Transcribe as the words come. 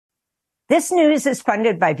This news is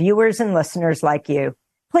funded by viewers and listeners like you.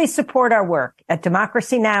 Please support our work at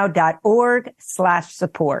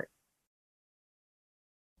democracynow.org/support.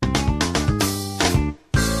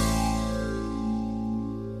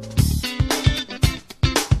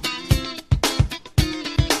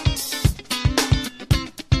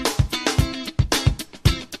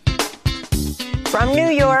 From New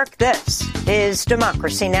York, this is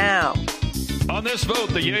Democracy Now! On this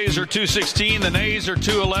vote, the yeas are 216, the nays are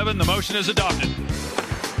 211. The motion is adopted.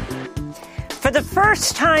 For the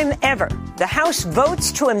first time ever, the House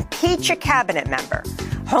votes to impeach a cabinet member,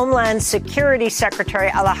 Homeland Security Secretary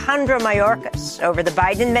Alejandro Mayorkas, over the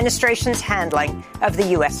Biden administration's handling of the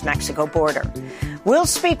U.S.-Mexico border. We'll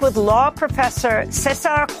speak with law professor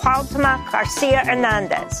Cesar Cuauhtemoc Garcia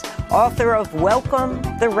Hernandez, author of Welcome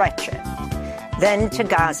the Wretched. Then to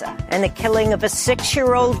Gaza and the killing of a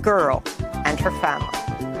 6-year-old girl and her family.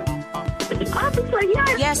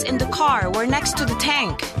 Yes, in the car. We're next to the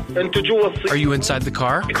tank. Are you inside the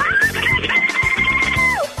car?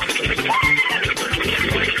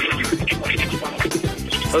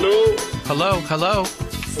 Hello? Hello?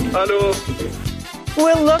 Hello?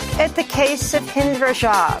 We'll look at the case of Hind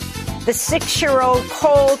Rajab, the 6-year-old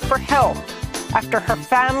called for help after her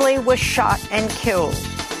family was shot and killed.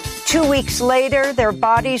 2 weeks later, their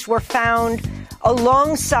bodies were found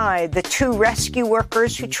alongside the 2 rescue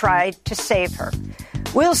workers who tried to save her.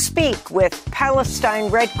 We'll speak with Palestine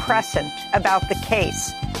Red Crescent about the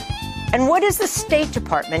case. And what is the State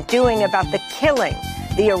Department doing about the killing,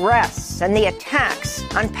 the arrests, and the attacks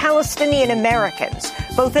on Palestinian Americans,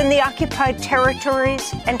 both in the occupied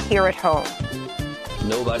territories and here at home?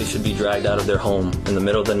 Nobody should be dragged out of their home in the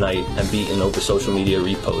middle of the night and beaten over social media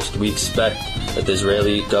repost. We expect that the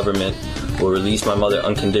Israeli government will release my mother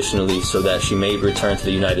unconditionally so that she may return to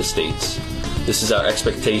the United States. This is our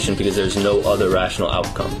expectation because there's no other rational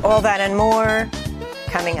outcome. All that and more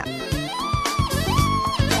coming up.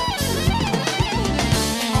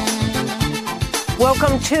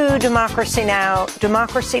 Welcome to Democracy Now!,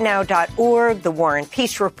 democracynow.org, the War and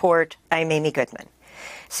Peace Report. I'm Amy Goodman.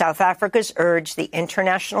 South Africa's urged the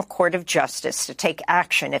International Court of Justice to take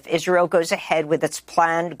action if Israel goes ahead with its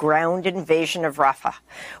planned ground invasion of Rafah,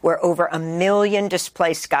 where over 1 million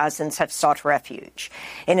displaced Gazans have sought refuge.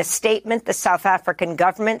 In a statement, the South African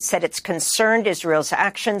government said it's concerned Israel's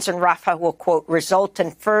actions in Rafah will, quote, result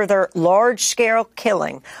in further large-scale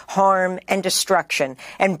killing, harm, and destruction,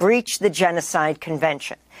 and breach the Genocide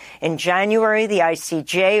Convention. In January, the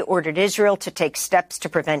ICJ ordered Israel to take steps to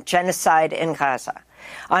prevent genocide in Gaza.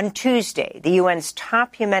 On Tuesday, the UN's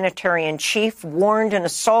top humanitarian chief warned an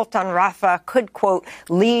assault on Rafah could, quote,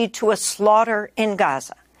 lead to a slaughter in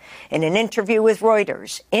Gaza. In an interview with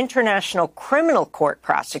Reuters, International Criminal Court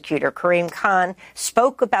prosecutor Karim Khan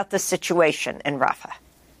spoke about the situation in Rafah.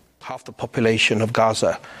 Half the population of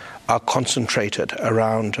Gaza are concentrated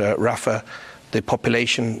around Rafah. The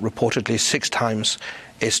population reportedly 6 times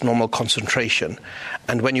its normal concentration.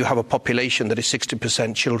 And when you have a population that is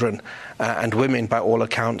 60% children and women, by all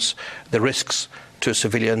accounts, the risks to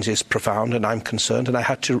civilians is profound, and I'm concerned. And I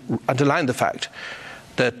had to underline the fact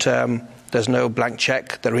that there's no blank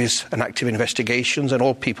check. There is an active investigation, and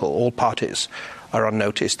all people, all parties are on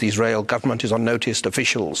notice. The Israel government is on notice.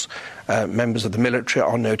 Officials, members of the military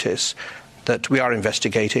are on notice that we are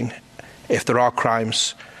investigating. If there are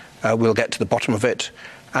crimes, we'll get to the bottom of it.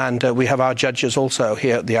 And we have our judges also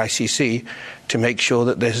here at the ICC to make sure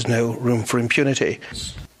that there's no room for impunity.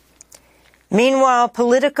 Meanwhile,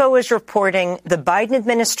 Politico is reporting the Biden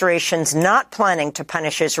administration's not planning to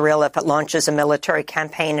punish Israel if it launches a military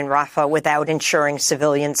campaign in Rafah without ensuring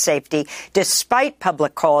civilian safety, despite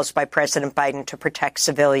public calls by President Biden to protect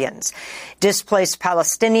civilians. Displaced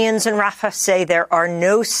Palestinians in Rafah say there are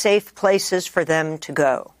no safe places for them to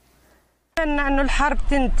go.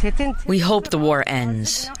 We hope the war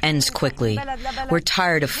ends quickly. We're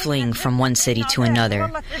tired of fleeing from one city to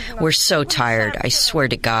another. We're so tired, I swear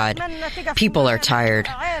to God. People are tired.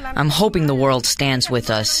 I'm hoping the world stands with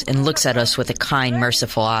us and looks at us with a kind,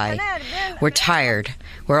 merciful eye. We're tired.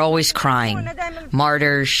 We're always crying.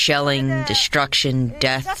 Martyrs, shelling, destruction,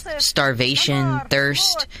 death, starvation,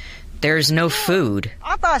 thirst. There's no food.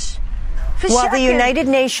 While the United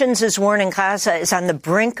Nations is warning Gaza is on the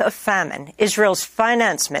brink of famine, Israel's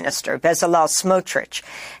finance minister, Bezalel Smotrich,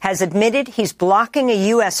 has admitted he's blocking a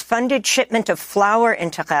U.S.-funded shipment of flour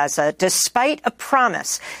into Gaza despite a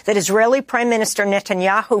promise that Israeli Prime Minister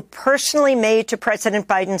Netanyahu personally made to President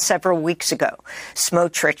Biden several weeks ago.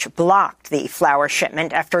 Smotrich blocked the flour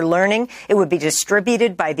shipment after learning it would be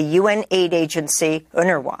distributed by the UN aid agency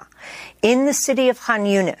UNRWA. In the city of Khan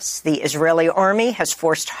Yunis, the Israeli army has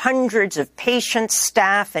forced hundreds of of patients,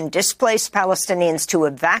 staff, and displaced Palestinians to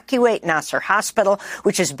evacuate Nasser Hospital,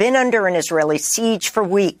 which has been under an Israeli siege for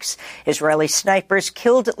weeks. Israeli snipers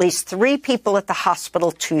killed at least 3 people at the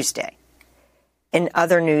hospital Tuesday. In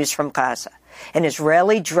other news from Gaza, an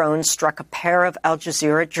Israeli drone struck a pair of Al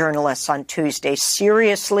Jazeera journalists on Tuesday,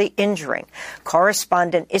 seriously injuring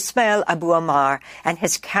correspondent Ismail Abu Ammar and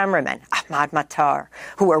his cameraman Ahmad Matar,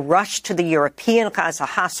 who were rushed to the European Gaza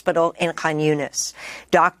hospital in Khan Yunis.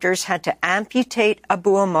 Doctors had to amputate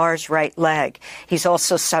Abu Ammar's right leg. He's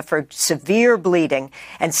also suffered severe bleeding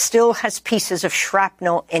and still has pieces of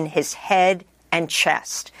shrapnel in his head and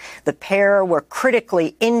chest. The pair were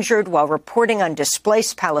critically injured while reporting on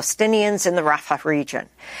displaced Palestinians in the Rafah region.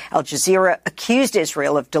 Al Jazeera accused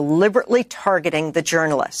Israel of deliberately targeting the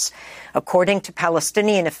journalists. According to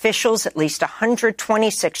Palestinian officials, at least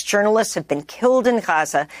 126 journalists have been killed in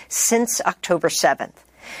Gaza since October 7th.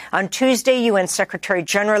 On Tuesday, UN Secretary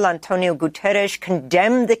General Antonio Guterres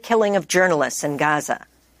condemned the killing of journalists in Gaza.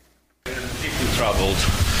 I'm deeply troubled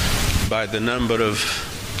by the number of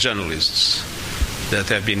journalists that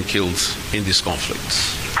have been killed in this conflict.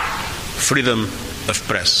 Freedom of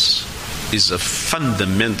press is a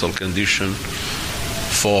fundamental condition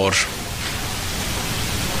for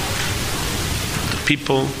the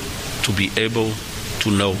people to be able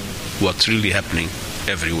to know what's really happening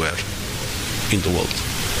everywhere in the world.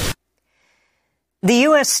 The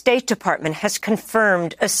U.S. State Department has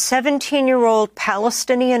confirmed a 17-year-old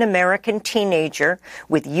Palestinian-American teenager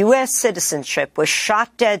with U.S. citizenship was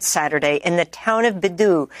shot dead Saturday in the town of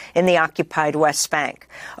Bidou in the occupied West Bank.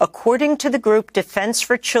 According to the group Defense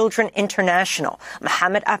for Children International,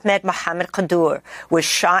 Mohammed Ahmed Mohammed Qadour was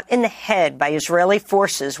shot in the head by Israeli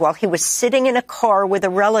forces while he was sitting in a car with a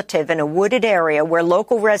relative in a wooded area where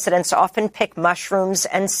local residents often pick mushrooms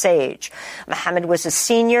and sage. Mohammed was a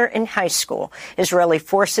senior in high school. Israeli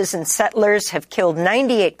forces and settlers have killed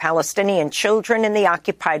 98 Palestinian children in the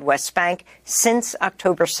occupied West Bank since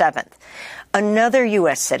October 7th. Another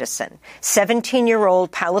U.S. citizen,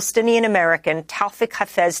 17-year-old Palestinian-American Tawfiq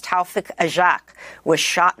Hafez Tawfiq Ajak, was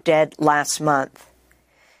shot dead last month.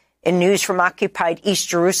 In news from occupied East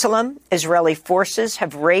Jerusalem, Israeli forces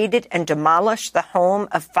have raided and demolished the home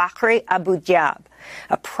of Fakhri Abu Diab,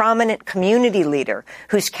 a prominent community leader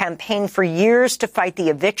who's campaigned for years to fight the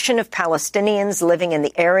eviction of Palestinians living in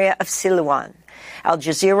the area of Silwan. Al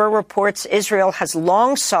Jazeera reports Israel has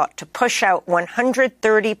long sought to push out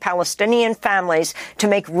 130 Palestinian families to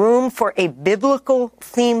make room for a biblical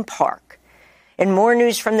theme park. In more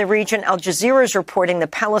news from the region, Al Jazeera is reporting the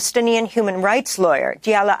Palestinian human rights lawyer,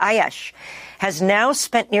 Diala Ayash, has now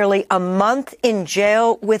spent nearly a month in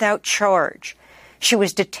jail without charge. She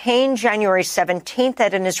was detained January 17th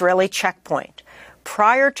at an Israeli checkpoint.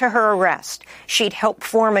 Prior to her arrest, she'd helped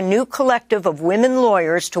form a new collective of women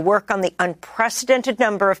lawyers to work on the unprecedented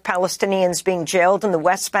number of Palestinians being jailed in the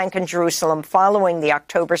West Bank and Jerusalem following the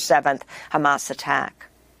October 7th Hamas attack.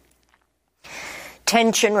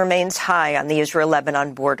 Tension remains high on the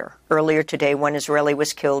Israel-Lebanon border. Earlier today, 1 Israeli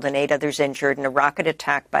was killed and 8 others injured in a rocket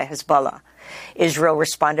attack by Hezbollah. Israel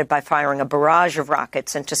responded by firing a barrage of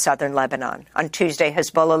rockets into southern Lebanon. On Tuesday,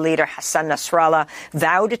 Hezbollah leader Hassan Nasrallah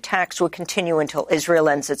vowed attacks would continue until Israel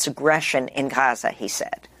ends its aggression in Gaza, he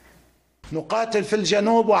said. We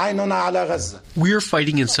are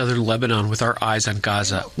fighting in southern Lebanon with our eyes on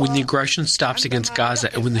Gaza. When the aggression stops against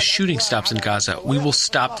Gaza and when the shooting stops in Gaza, we will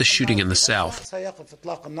stop the shooting in the south.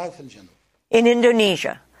 In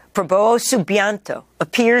Indonesia, Prabowo Subianto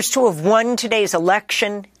appears to have won today's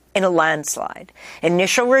election in a landslide.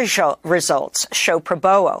 Initial results show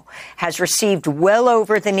Prabowo has received well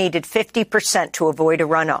over the needed 50% to avoid a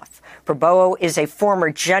runoff. Prabowo is a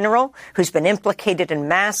former general who's been implicated in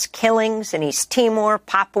mass killings in East Timor,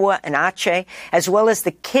 Papua, and Aceh, as well as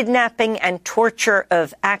the kidnapping and torture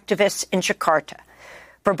of activists in Jakarta.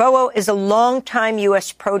 Prabowo is a longtime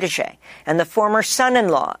U.S. protege and the former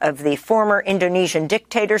son-in-law of the former Indonesian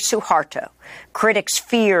dictator Suharto. Critics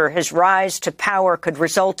fear his rise to power could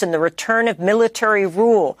result in the return of military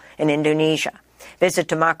rule in Indonesia. Visit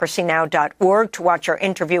democracynow.org to watch our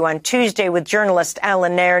interview on Tuesday with journalist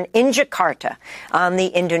Alan Nairn in Jakarta on the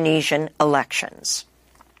Indonesian elections.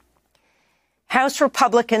 House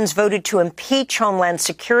Republicans voted to impeach Homeland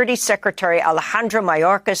Security Secretary Alejandro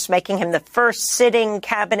Mayorkas, making him the first sitting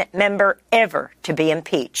cabinet member ever to be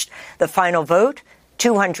impeached. The final vote,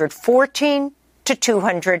 214 to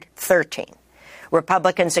 213.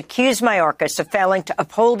 Republicans accuse Mayorkas of failing to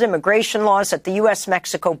uphold immigration laws at the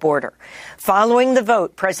U.S.-Mexico border. Following the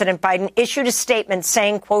vote, President Biden issued a statement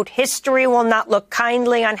saying, quote, history will not look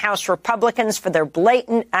kindly on House Republicans for their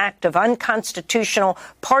blatant act of unconstitutional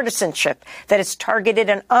partisanship that has targeted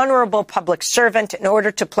an honorable public servant in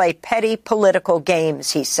order to play petty political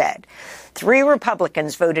games, he said. 3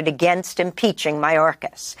 Republicans voted against impeaching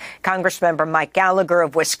Mayorkas. Congressmember Mike Gallagher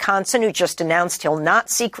of Wisconsin, who just announced he'll not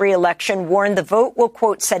seek re-election, warned the vote will,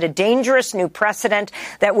 quote, set a dangerous new precedent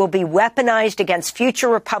that will be weaponized against future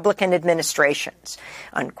Republican administrations,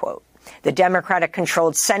 unquote. The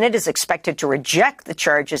Democratic-controlled Senate is expected to reject the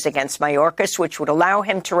charges against Mayorkas, which would allow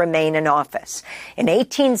him to remain in office. In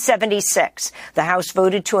 1876, the House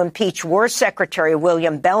voted to impeach War Secretary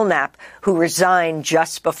William Belknap, who resigned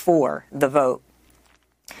just before the vote.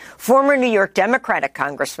 Former New York Democratic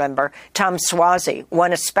Congressmember Tom Suozzi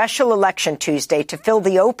won a special election Tuesday to fill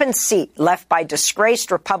the open seat left by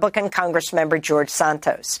disgraced Republican Congressmember George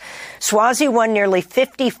Santos. Suozzi won nearly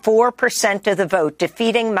 54% of the vote,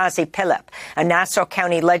 defeating Mazi Pilip, a Nassau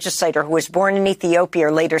County legislator who was born in Ethiopia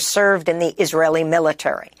or later served in the Israeli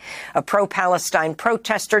military. A pro-Palestine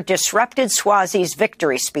protester disrupted Suozzi's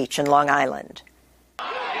victory speech in Long Island.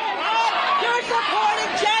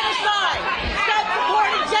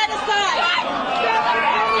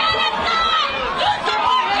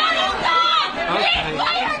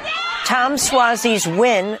 Tom Suozzi's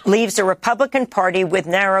win leaves the Republican Party with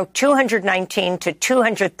narrow 219 to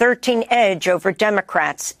 213 edge over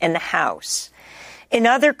Democrats in the House. In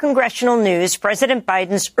other congressional news, President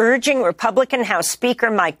Biden's urging Republican House Speaker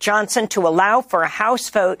Mike Johnson to allow for a House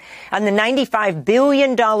vote on the $95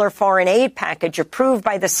 billion foreign aid package approved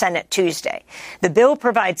by the Senate Tuesday. The bill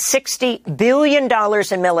provides $60 billion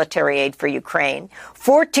in military aid for Ukraine,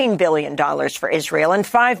 $14 billion for Israel, and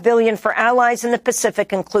 $5 billion for allies in the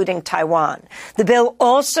Pacific, including Taiwan. The bill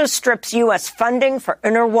also strips U.S. funding for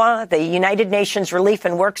UNRWA, the United Nations Relief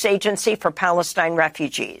and Works Agency for Palestine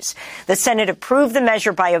refugees. The Senate approved the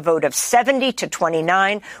measure by a vote of 70 to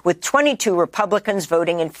 29, with 22 Republicans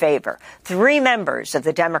voting in favor. 3 members of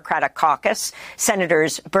the Democratic caucus,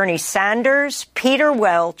 Senators Bernie Sanders, Peter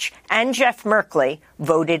Welch, and Jeff Merkley,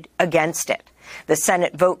 voted against it. The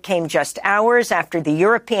Senate vote came just hours after the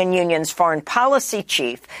European Union's foreign policy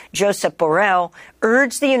chief, Josep Borrell,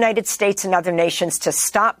 urged the United States and other nations to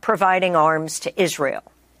stop providing arms to Israel.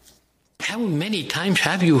 How many times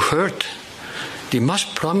have you heard the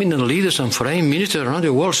most prominent leaders and foreign ministers around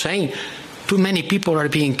the world saying too many people are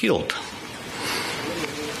being killed?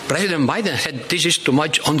 President Biden said this is too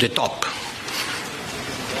much on the top.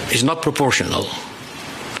 It's not proportional.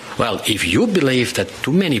 Well, if you believe that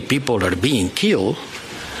too many people are being killed,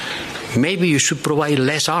 maybe you should provide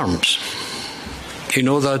less arms in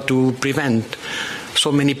order to prevent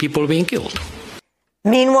so many people being killed.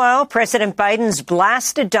 Meanwhile, President Biden's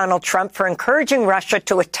blasted Donald Trump for encouraging Russia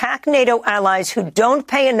to attack NATO allies who don't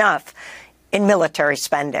pay enough in military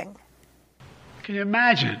spending. Can you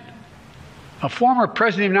imagine a former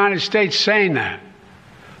president of the United States saying that?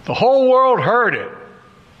 The whole world heard it.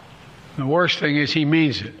 The worst thing is he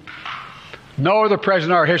means it. No other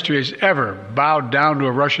president in our history has ever bowed down to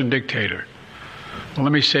a Russian dictator. Well,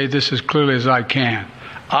 let me say this as clearly as I can.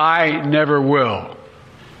 I never will.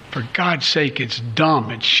 For God's sake, it's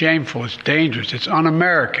dumb, it's shameful, it's dangerous, it's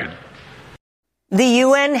un-American. The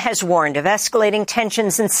UN has warned of escalating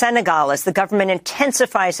tensions in Senegal as the government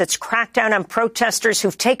intensifies its crackdown on protesters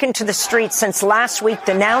who've taken to the streets since last week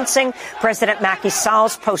denouncing President Macky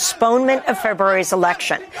Sall's postponement of February's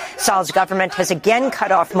election. Sall's government has again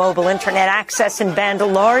cut off mobile internet access and banned a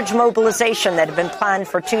large mobilization that had been planned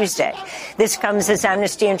for Tuesday. This comes as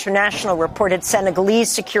Amnesty International reported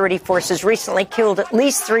Senegalese security forces recently killed at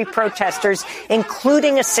least 3 protesters,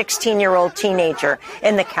 including a 16-year-old teenager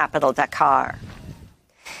in the capital, Dakar.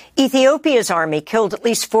 Ethiopia's army killed at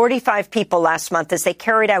least 45 people last month as they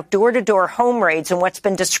carried out door-to-door home raids in what's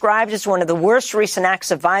been described as one of the worst recent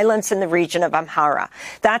acts of violence in the region of Amhara.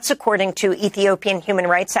 That's according to Ethiopian human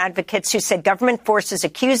rights advocates who said government forces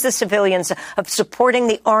accused the civilians of supporting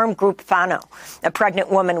the armed group Fano. A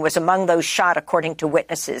pregnant woman was among those shot, according to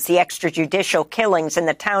witnesses. The extrajudicial killings in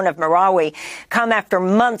the town of Marawi come after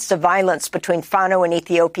months of violence between Fano and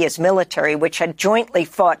Ethiopia's military, which had jointly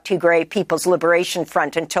fought Tigray People's Liberation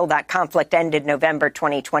Front until that conflict ended November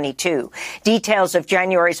 2022. Details of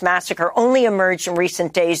January's massacre only emerged in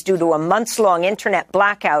recent days due to a months-long internet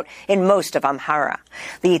blackout in most of Amhara.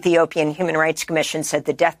 The Ethiopian Human Rights Commission said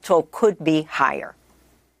the death toll could be higher.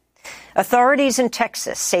 Authorities in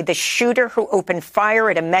Texas say the shooter who opened fire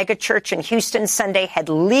at a megachurch in Houston Sunday had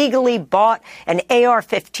legally bought an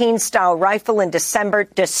AR-15-style rifle in December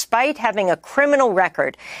despite having a criminal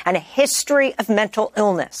record and a history of mental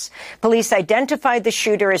illness. Police identified the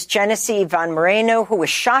shooter as Genesee Van Moreno, who was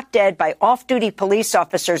shot dead by off-duty police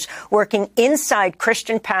officers working inside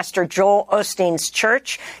Christian pastor Joel Osteen's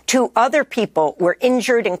church. 2 other people were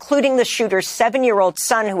injured, including the shooter's 7-year-old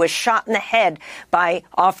son, who was shot in the head by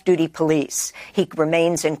off-duty police. He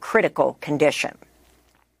remains in critical condition.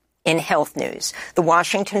 In health news, the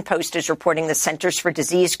Washington Post is reporting the Centers for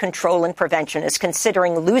Disease Control and Prevention is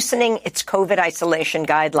considering loosening its COVID isolation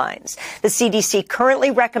guidelines. The CDC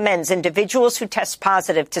currently recommends individuals who test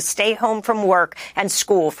positive to stay home from work and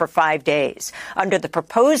school for 5 days. Under the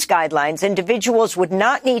proposed guidelines, individuals would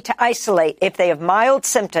not need to isolate if they have mild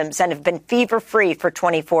symptoms and have been fever-free for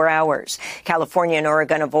 24 hours. California and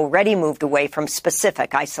Oregon have already moved away from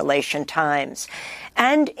specific isolation times.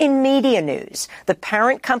 And in media news, the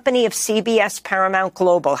parent company of CBS, Paramount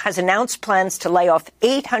Global, has announced plans to lay off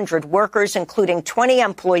 800 workers, including 20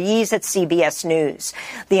 employees at CBS News.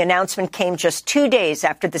 The announcement came just 2 days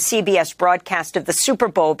after the CBS broadcast of the Super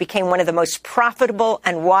Bowl became one of the most profitable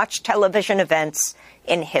and watched television events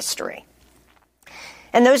in history.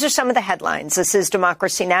 And those are some of the headlines. This is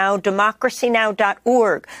Democracy Now!,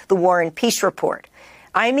 democracynow.org, the War and Peace Report.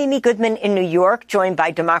 I'm Amy Goodman in New York, joined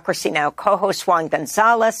by Democracy Now! Co-host Juan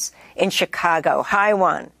Gonzalez in Chicago. Hi,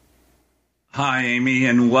 Juan. Hi, Amy,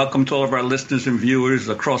 and welcome to all of our listeners and viewers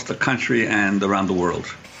across the country and around the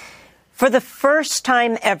world. For the first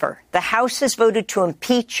time ever, the House has voted to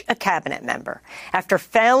impeach a cabinet member. After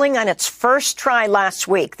failing on its first try last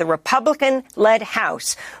week, the Republican-led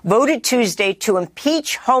House voted Tuesday to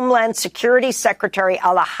impeach Homeland Security Secretary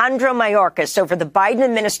Alejandro Mayorkas over the Biden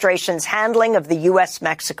administration's handling of the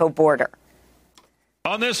U.S.-Mexico border.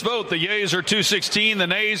 On this vote, the yeas are 216, the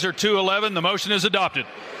nays are 211. The motion is adopted.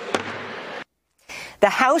 The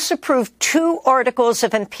House approved 2 articles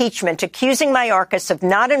of impeachment accusing Mayorkas of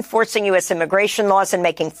not enforcing U.S. immigration laws and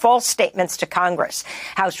making false statements to Congress.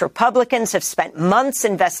 House Republicans have spent months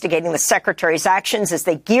investigating the secretary's actions as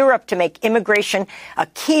they gear up to make immigration a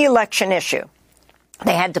key election issue.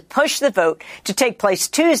 They had to push the vote to take place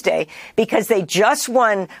Tuesday because they just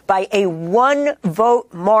won by a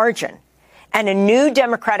 1-vote margin, and a new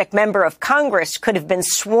Democratic member of Congress could have been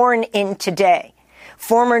sworn in today.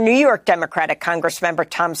 Former New York Democratic Congressmember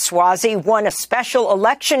Tom Suozzi won a special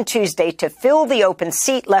election Tuesday to fill the open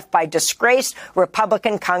seat left by disgraced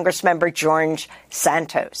Republican Congressmember George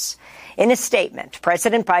Santos. In a statement,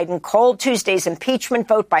 President Biden called Tuesday's impeachment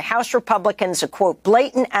vote by House Republicans a, quote,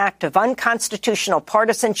 blatant act of unconstitutional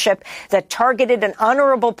partisanship that targeted an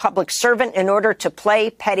honorable public servant in order to play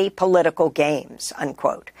petty political games,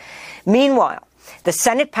 unquote. Meanwhile, the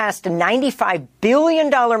Senate passed a $95 billion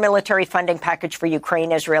military funding package for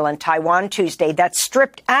Ukraine, Israel, and Taiwan Tuesday that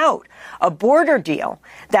stripped out a border deal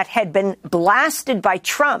that had been blasted by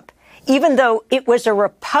Trump, even though it was a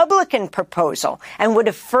Republican proposal and would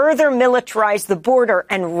have further militarized the border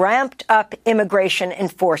and ramped up immigration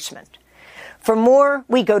enforcement. For more,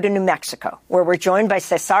 we go to New Mexico, where we're joined by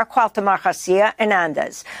Cesar Cuauhtemoc Garcia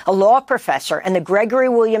Hernandez, a law professor and the Gregory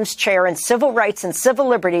Williams Chair in Civil Rights and Civil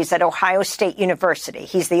Liberties at Ohio State University.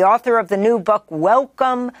 He's the author of the new book,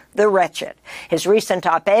 Welcome the Wretched. His recent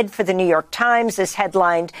op-ed for the New York Times is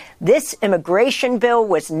headlined, "This immigration bill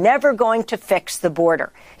was never going to fix the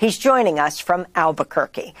border." He's joining us from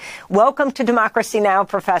Albuquerque. Welcome to Democracy Now!,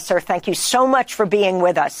 Professor. Thank you so much for being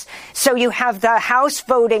with us. So you have the House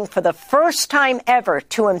voting for the first time ever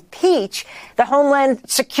to impeach the Homeland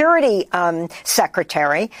Security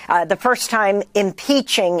Secretary, the first time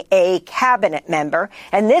impeaching a cabinet member,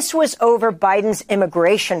 and this was over Biden's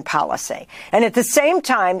immigration policy. And at the same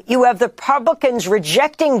time, you have the Republicans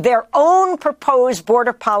rejecting their own proposed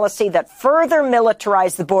border policy that further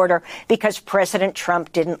militarized the border because President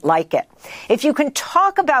Trump didn't like it. If you can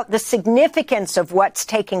talk about the significance of what's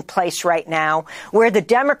taking place right now, where the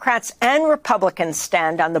Democrats and Republicans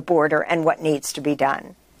stand on the border and what needs to be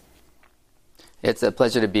done. It's a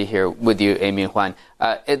pleasure to be here with you, Amy and Juan.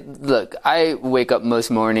 Look, I wake up most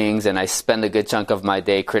mornings and I spend a good chunk of my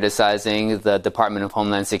day criticizing the Department of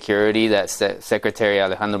Homeland Security that Secretary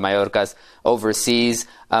Alejandro Mayorkas oversees.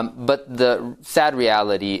 But the sad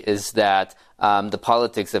reality is that the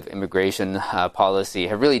politics of immigration policy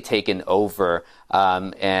have really taken over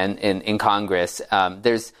and in Congress.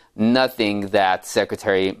 There's nothing that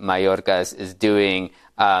Secretary Mayorkas is doing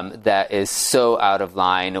that is so out of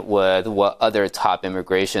line with what other top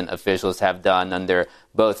immigration officials have done under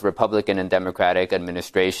both Republican and Democratic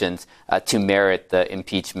administrations to merit the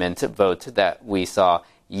impeachment vote that we saw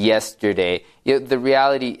yesterday. The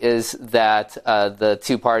reality is that the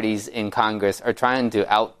two parties in Congress are trying to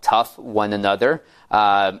out-tough one another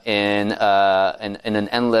in an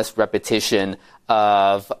endless repetition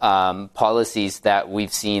of policies that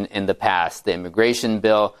we've seen in the past. The immigration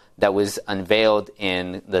bill that was unveiled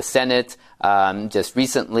in the Senate just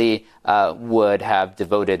recently would have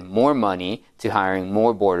devoted more money to hiring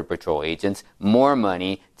more Border Patrol agents, more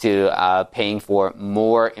money to paying for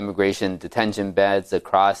more immigration detention beds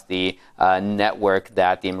across the network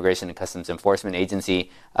that the Immigration and Customs Enforcement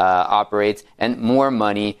Agency operates, and more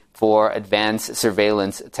money for advanced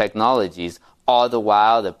surveillance technologies. All the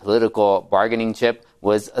while, the political bargaining chip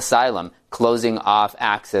was asylum, closing off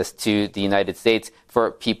access to the United States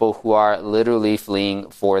for people who are literally fleeing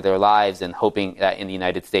for their lives and hoping that in the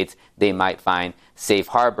United States they might find safe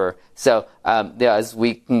harbor. So, as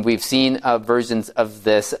we've seen versions of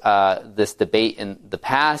this debate in the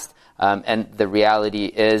past, and the reality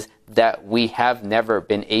is that we have never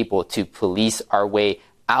been able to police our way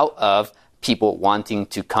out of people wanting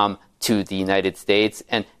to come to the United States.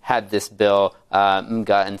 And had this bill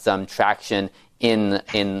gotten some traction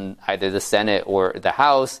in either the Senate or the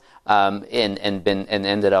House, and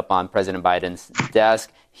ended up on President Biden's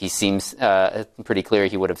desk, he seems pretty clear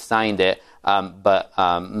he would have signed it. But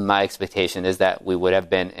my expectation is that we would have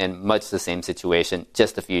been in much the same situation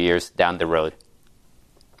just a few years down the road.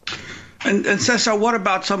 And Cesar, what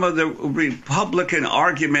about some of the Republican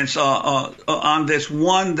arguments on this?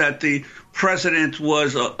 One, that the president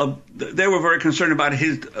was, they were very concerned about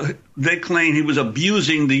they claim he was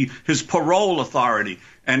abusing his parole authority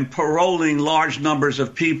and paroling large numbers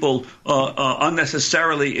of people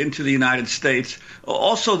unnecessarily into the United States.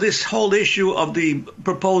 Also, this whole issue of the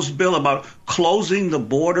proposed bill about closing the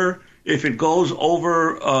border if it goes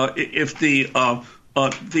over, if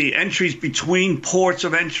the entries between ports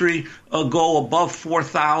of entry go above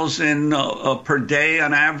 4,000 per day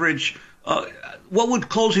on average. What would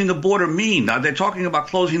closing the border mean? Are they talking about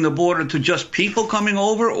closing the border to just people coming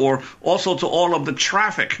over, or also to all of the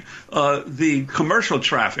traffic, the commercial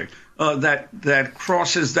traffic that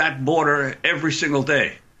crosses that border every single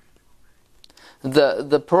day?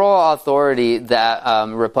 The parole authority that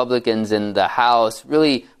Republicans in the House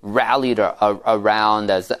really rallied around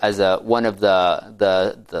as one of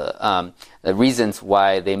the reasons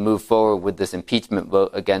why they moved forward with this impeachment vote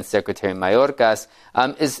against Secretary Mayorkas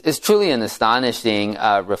is truly an astonishing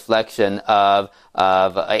reflection of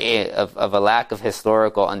a lack of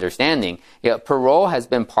historical understanding. Parole has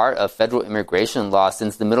been part of federal immigration law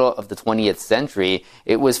since the middle of the 20th century.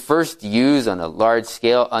 It was first used on a large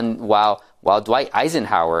scale while Dwight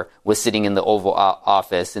Eisenhower was sitting in the Oval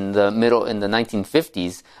Office in the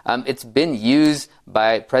 1950s. It's been used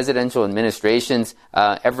by presidential administrations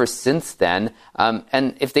ever since then.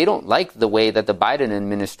 And if they don't like the way that the Biden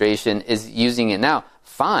administration is using it now,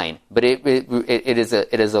 fine. But it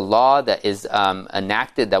is a law that is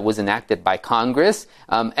that was enacted by Congress,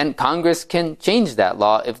 and Congress can change that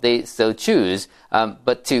law if they so choose.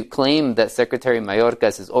 But to claim that Secretary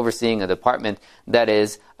Mayorkas is overseeing a department that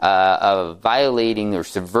is violating or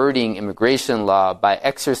subverting immigration law by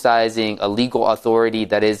exercising a legal authority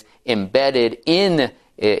that is embedded in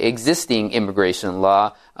existing immigration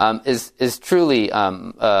law is truly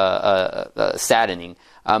saddening.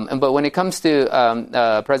 But when it comes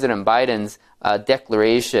to President Biden's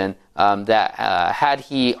declaration that had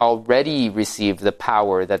he already received the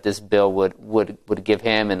power that this bill would give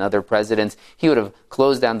him and other presidents, he would have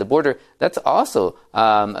closed down the border. That's also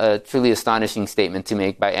a truly astonishing statement to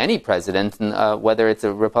make by any president, whether it's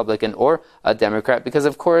a Republican or a Democrat, because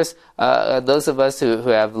of course those of us who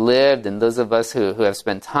have lived and those of us who have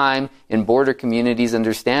spent time in border communities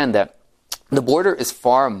understand that the border is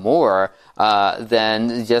far more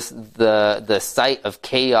than just the site of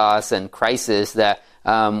chaos and crisis that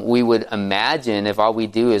we would imagine if all we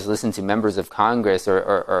do is listen to members of Congress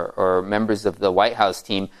or members of the White House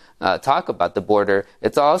team talk about the border.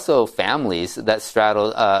 It's also families that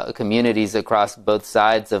straddle communities across both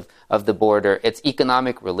sides of the border. It's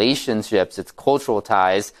economic relationships, it's cultural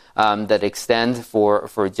ties that extend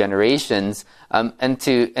for generations, and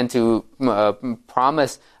to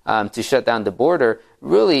promise to shut down the border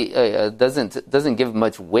really doesn't give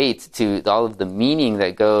much weight to all of the meaning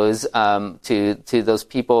that goes to those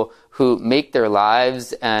people who make their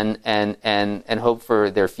lives and hope for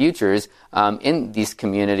their futures in these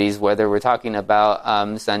communities, whether we're talking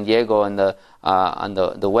about San Diego on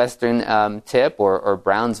the western tip or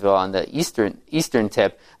Brownsville on the eastern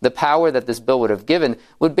tip. The power that this bill would have given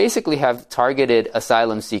would basically have targeted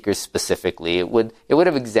asylum seekers specifically. It would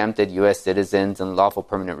have exempted U.S. citizens and lawful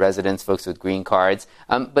permanent residents, folks with green cards,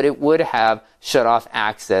 but it would have shut off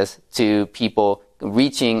access to people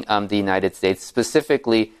reaching the United States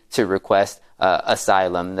specifically to request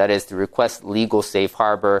asylum, that is, to request legal safe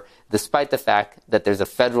harbor, despite the fact that there's a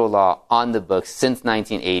federal law on the books since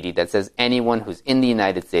 1980 that says anyone who's in the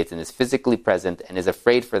United States and is physically present and is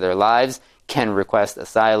afraid for their lives can request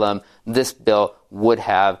asylum. This bill would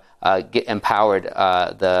have empowered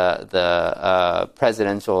the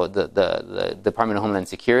Department of Homeland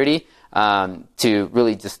Security to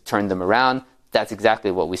really just turn them around. That's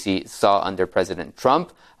exactly what we saw under President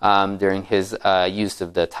Trump during his use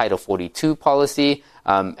of the Title 42 policy,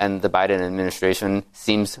 and the Biden administration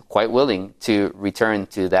seems quite willing to return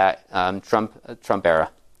to that Trump era.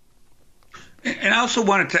 And I also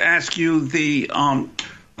wanted to ask you to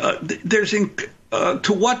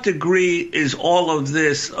what degree is all of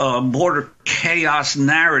this border chaos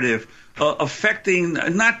narrative affecting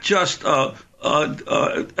not just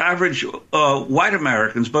average white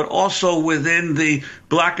Americans, but also within the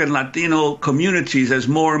Black and Latino communities as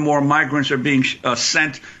more and more migrants are being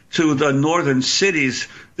sent to the northern cities?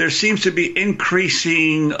 There seems to be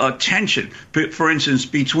increasing tension, for instance,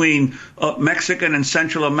 between Mexican and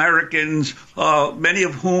Central Americans, many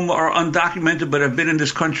of whom are undocumented but have been in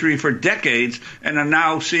this country for decades and are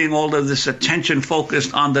now seeing all of this attention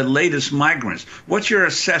focused on the latest migrants. What's your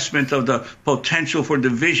assessment of the potential for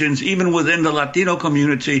divisions, even within the Latino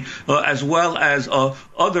community, as well as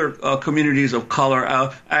other communities of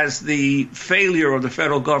color, as the failure of the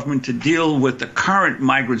federal government to deal with the current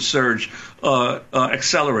migrant surge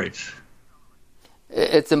accelerates?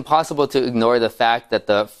 It's impossible to ignore the fact that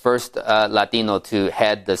the first Latino to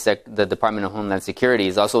head the Department of Homeland Security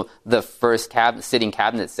is also the first sitting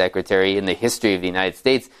cabinet secretary in the history of the United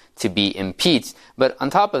States to be impeached. But on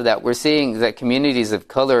top of that, we're seeing that communities of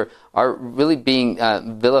color are really being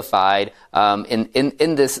vilified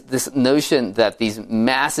in this notion that these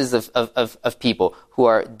masses of people who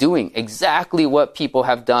are doing exactly what people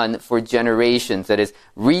have done for generations, that is,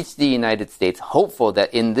 reach the United States, hopeful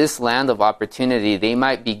that in this land of opportunity they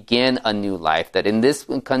might begin a new life, that in this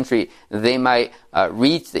country they might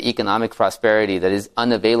reach the economic prosperity that is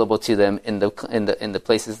unavailable to them in the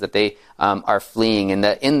places that they are fleeing, and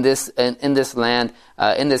that in this land,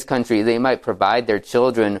 in this country, they might provide their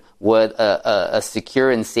children with a secure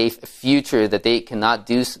and safe future that they cannot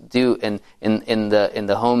do in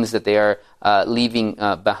the homes that they are leaving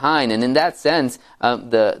behind. And in that sense,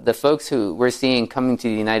 the folks who we're seeing coming to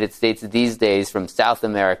the United States these days from South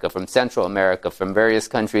America, from Central America, from various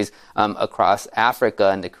countries across Africa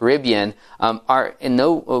and the Caribbean are in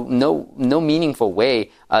no meaningful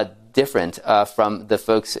way different from the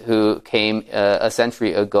folks who came a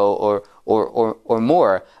century ago or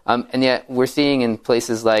more, and yet we're seeing in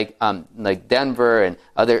places like Denver and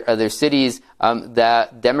other cities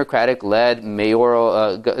that Democratic-led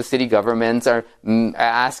mayoral city governments are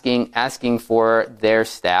asking for their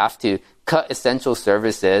staff to cut essential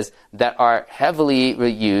services that are heavily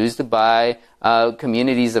used by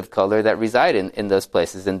communities of color that reside in those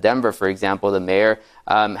places. In Denver, for example, the mayor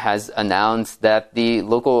has announced that the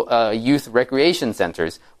local youth recreation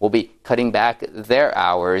centers will be cutting back their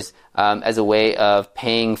hours as a way of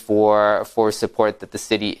paying for support that the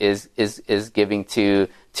city is giving to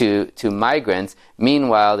migrants.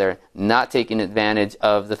 Meanwhile, they're not taking advantage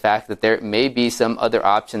of the fact that there may be some other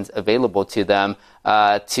options available to them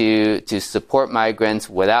to support migrants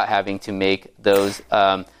without having to make those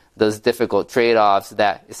difficult trade-offs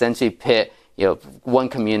that essentially pit one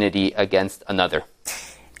community against another.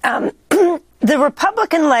 The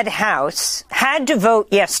Republican-led House had to vote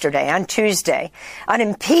yesterday, on Tuesday, on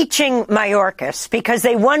impeaching Mayorkas because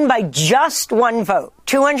they won by just one vote,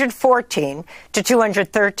 214 to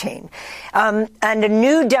 213. And a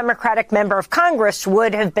new Democratic member of Congress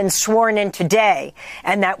would have been sworn in today,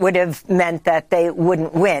 and that would have meant that they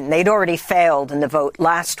wouldn't win. They'd already failed in the vote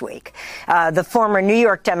last week. The former New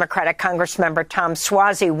York Democratic Congressmember Tom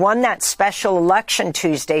Suozzi won that special election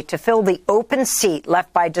Tuesday to fill the open seat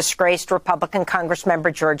left by disgraced Republican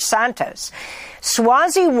Congressmember George Santos.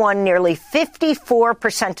 Suozzi won nearly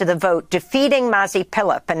 54% of the vote, defeating Mazi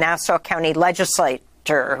Pilip, a Nassau County legislator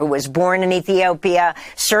actor who was born in Ethiopia,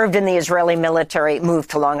 served in the Israeli military, moved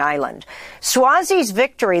to Long Island. Swazi's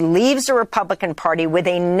victory leaves the Republican Party with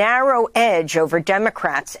a narrow edge over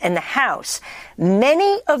Democrats in the House.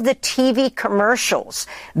 Many of the TV commercials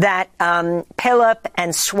that Philip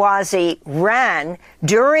and Swazi ran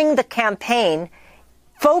during the campaign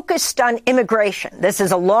focused on immigration. This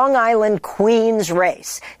is a Long Island Queens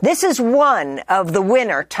race. This is one of the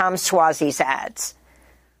winner, Tom Swazi's ads.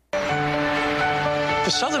 The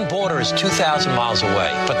southern border is 2,000 miles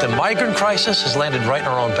away, but the migrant crisis has landed right in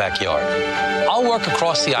our own backyard. I'll work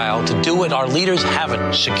across the aisle to do what our leaders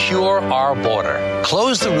haven't: secure our border,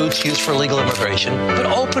 close the routes used for illegal immigration, but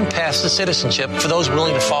open paths to citizenship for those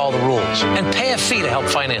willing to follow the rules, and pay a fee to help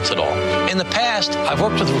finance it all. In the past, I've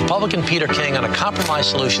worked with Republican Peter King on a compromise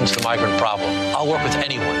solution to the migrant problem. I'll work with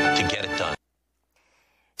anyone to get it done.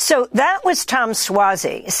 So that was Tom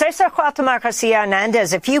Swazi. Cesar Cuauhtemoc Garcia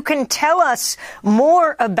Hernandez, if you can tell us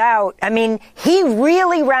more about, he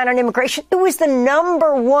really ran on immigration. It was the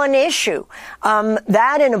number one issue,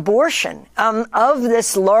 that and abortion, of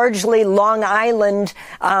this largely Long Island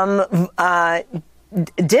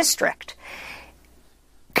district.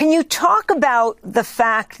 Can you talk about the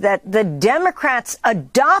fact that the Democrats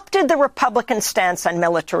adopted the Republican stance on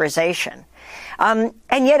militarization? And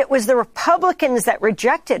yet it was the Republicans that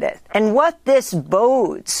rejected it, and what this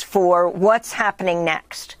bodes for what's happening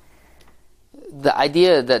next. The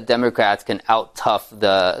idea that Democrats can out-tough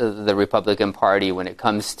the Republican Party when it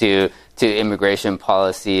comes to immigration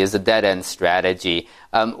policy is a dead-end strategy.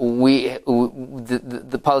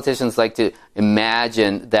 The politicians like to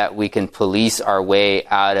imagine that we can police our way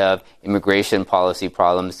out of immigration policy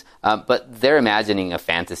problems, but they're imagining a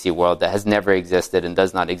fantasy world that has never existed and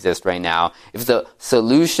does not exist right now. If the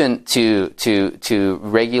solution to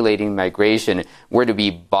regulating migration were to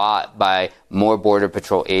be bought by more Border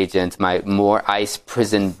Patrol agents, by more ICE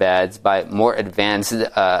prison beds, by more advanced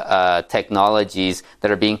technologies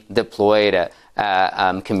that are being deployed at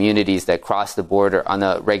communities that cross the border on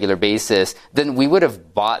a regular basis, then we would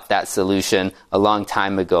have bought that solution a long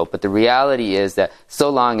time ago. But the reality is that so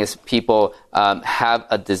long as people have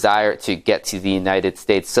a desire to get to the United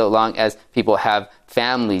States, so long as people have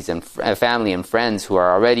families and family and friends who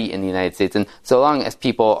are already in the United States, and so long as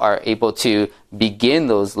people are able to begin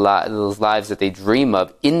those lives that they dream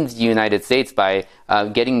of in the United States by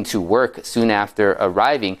getting to work soon after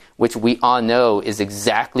arriving, which we all know is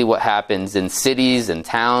exactly what happens in cities and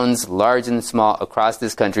towns, large and small, across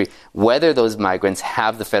this country, whether those migrants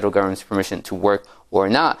have the federal government's permission to work or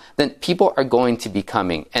not, then people are going to be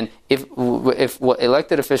coming. And if what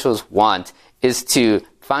elected officials want is to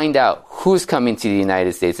find out who's coming to the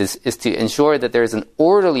United States, is to ensure that there's an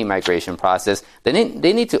orderly migration process, then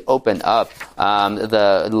they need to open up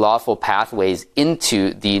the lawful pathways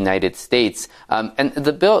into the United States. And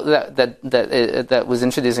the bill that was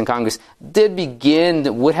introduced in Congress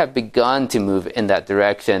would have begun to move in that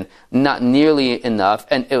direction, not nearly enough,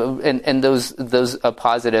 and those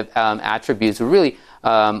positive attributes were really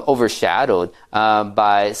overshadowed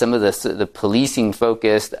by some of the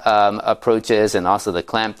policing-focused approaches and also the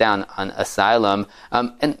clampdown on asylum.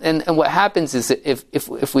 And what happens is that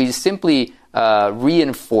if we simply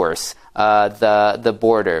reinforce the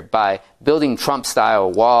border by building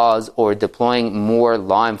Trump-style walls or deploying more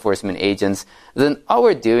law enforcement agents, then all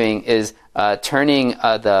we're doing is turning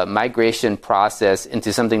the migration process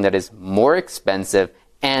into something that is more expensive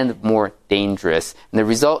and more dangerous. And the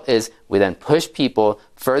result is we then push people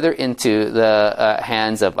further into the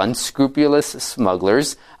hands of unscrupulous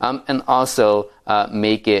smugglers, and also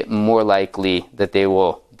make it more likely that they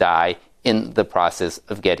will die in the process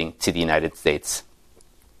of getting to the United States.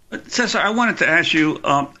 Cesar, I wanted to ask you,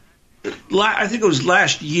 I think it was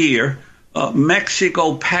last year,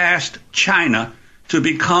 Mexico passed China to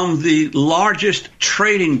become the largest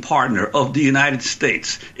trading partner of the United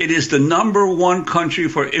States. It is the number one country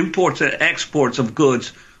for imports and exports of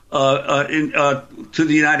goods to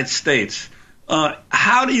the United States.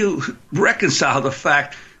 How do you reconcile the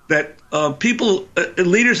fact that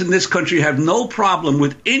leaders in this country have no problem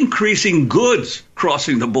with increasing goods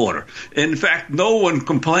crossing the border? In fact, no one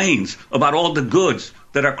complains about all the goods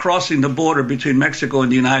that are crossing the border between Mexico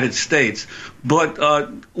and the United States, but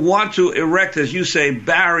want to erect, as you say,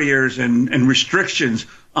 barriers and restrictions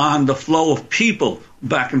on the flow of people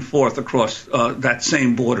back and forth across that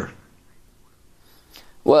same border.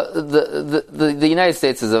 Well, the United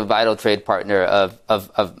States is a vital trade partner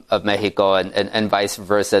of Mexico and vice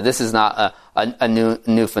versa. This is not a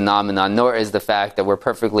new phenomenon, nor is the fact that we're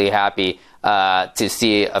perfectly happy to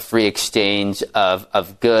see a free exchange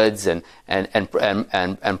of goods and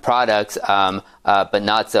products, but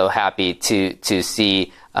not so happy to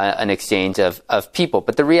see an exchange of people.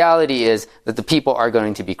 But the reality is that the people are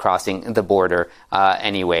going to be crossing the border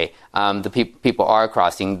anyway. The people are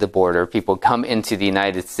crossing the border. People come into the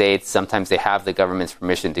United States. Sometimes they have the government's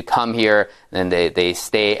permission to come here, and they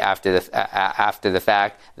stay after the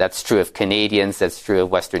fact. That's true of Canadians. That's true of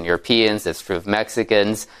Western Europeans. That's true of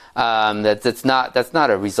Mexicans. That's not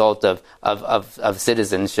a result of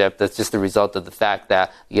citizenship. That's just a result of the fact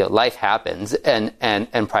that life happens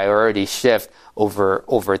and priorities shift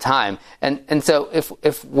over time. And so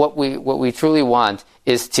if what we truly want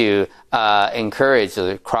is to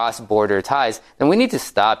encourage cross-border ties, then we need to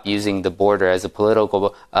stop using the border as a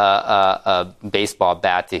political baseball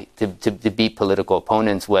bat to beat political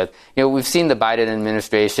opponents with. We've seen the Biden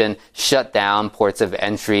administration shut down ports of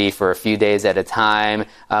entry for a few days at a time.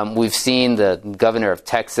 We've seen the governor of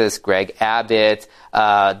Texas, Greg Abbott,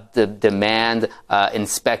 demand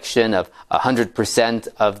inspection of 100%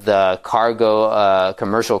 of the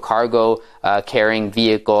commercial cargo carrying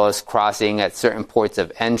vehicles crossing at certain ports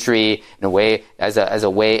of entry in a way as a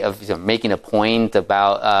way of making a point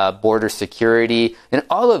about border security. And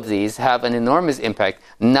all of these have an enormous impact,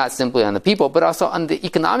 not simply on the people, but also on the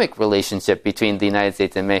economic relationship between the United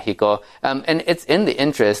States and Mexico. And it's in the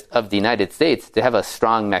interest of the United States to have a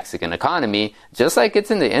strong Mexican economy, just like it's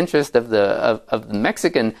in the interest of the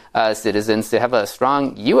Mexican citizens to have a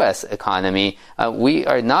strong U.S. economy. We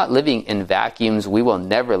are not living in vacuums. We will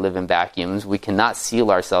never live in vacuums. We cannot seal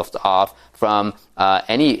ourselves off from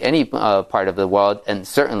any part of the world, and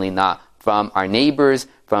certainly not from our neighbors,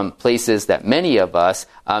 from places that many of us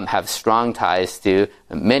have strong ties to.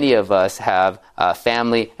 Many of us have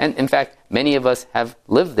family, and in fact, many of us have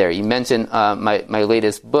lived there. You mentioned my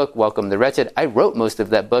latest book, Welcome the Wretched. I wrote most of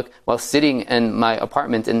that book while sitting in my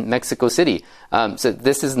apartment in Mexico City. So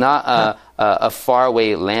this is not a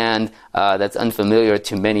faraway land that's unfamiliar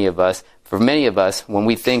to many of us. For many of us, when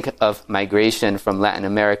we think of migration from Latin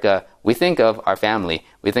America, we think of our family,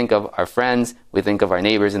 we think of our friends, we think of our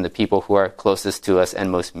neighbors and the people who are closest to us and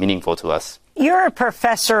most meaningful to us. You're a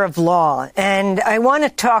professor of law, and I want to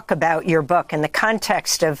talk about your book in the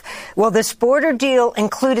context of, this border deal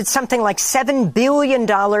included something like $7 billion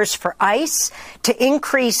for ICE to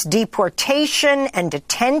increase deportation and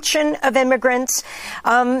detention of immigrants.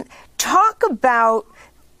 Talk about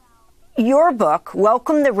your book,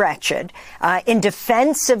 Welcome the Wretched, in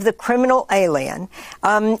defense of the criminal alien,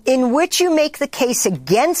 in which you make the case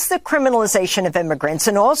against the criminalization of immigrants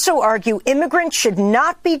and also argue immigrants should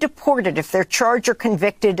not be deported if they're charged or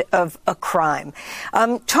convicted of a crime.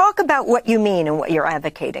 Talk about what you mean and what you're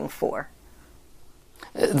advocating for.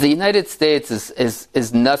 The United States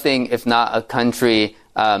is nothing if not a country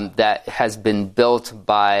that has been built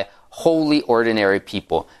by wholly ordinary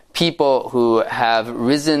people. People who have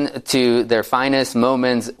risen to their finest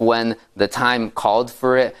moments when the time called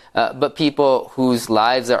for it, but people whose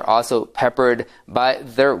lives are also peppered by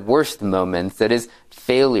their worst moments, that is,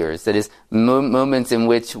 failures, that is, moments in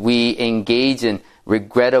which we engage in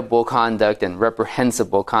regrettable conduct and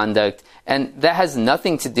reprehensible conduct. And that has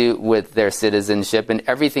nothing to do with their citizenship and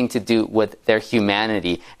everything to do with their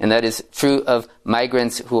humanity. And that is true of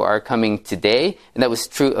migrants who are coming today, and that was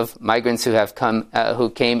true of migrants who have come,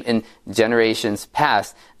 who came in generations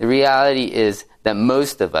past. The reality is that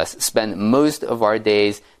most of us spend most of our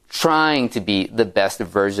days trying to be the best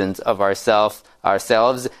versions of ourselves,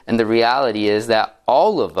 and the reality is that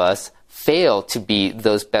all of us fail to be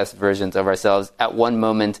those best versions of ourselves at one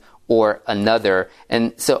moment or another.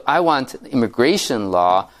 And so I want immigration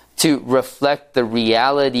law to reflect the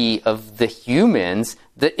reality of the humans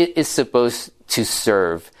that it is supposed to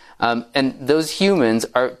serve. And those humans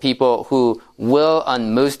are people who will,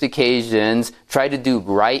 on most occasions, try to do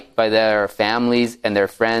right by their families and their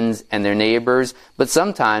friends and their neighbors, but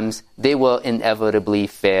sometimes they will inevitably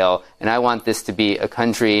fail. And I want this to be a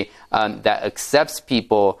country that accepts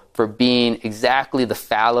people for being exactly the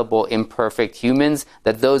fallible, imperfect humans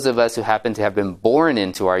that those of us who happen to have been born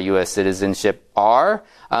into our U.S. citizenship are,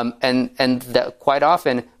 and that quite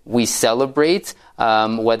often we celebrate,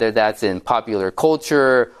 whether that's in popular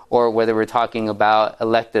culture or whether we're talking about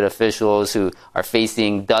elected officials who are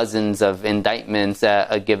facing dozens of indictments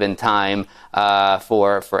at a given time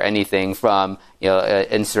for anything from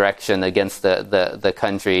insurrection against the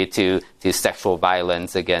country to sexual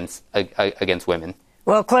violence against women.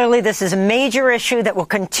 Well, clearly this is a major issue that will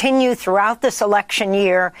continue throughout this election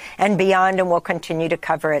year and beyond, and we'll continue to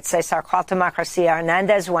cover it. Cesar Cuauhtemoc Garcia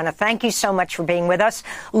Hernandez, I want to thank you so much for being with us.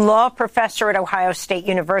 Law professor at Ohio State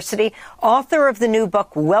University, author of the new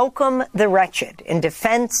book, Welcome the Wretched, in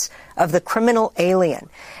Defense of the Criminal Alien.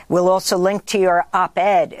 We'll also link to your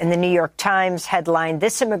op-ed in the New York Times headline,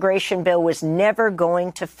 "This immigration bill was never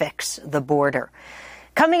going to fix the border."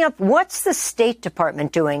 Coming up, what's the State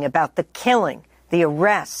Department doing about the killing, the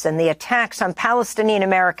arrests, and the attacks on Palestinian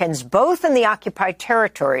Americans, both in the occupied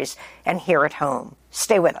territories and here at home?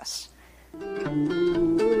 Stay with us.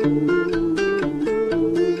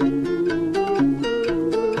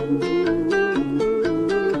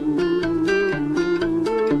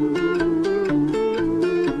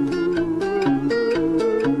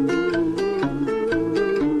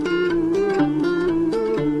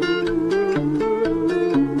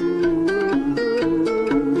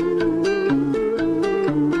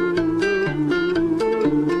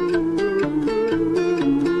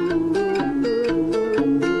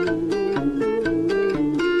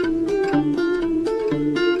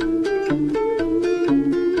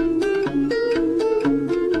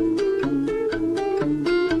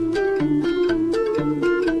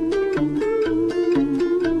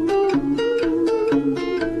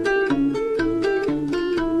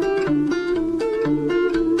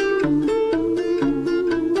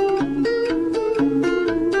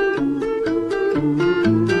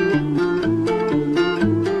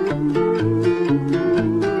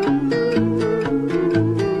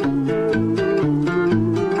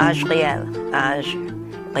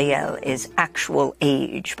 Azriel is Actual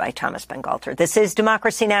Age by Thomas Bangalter. This is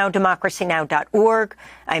Democracy Now!, democracynow.org.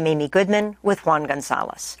 I'm Amy Goodman with Juan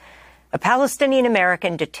Gonzalez. A Palestinian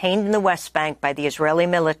American detained in the West Bank by the Israeli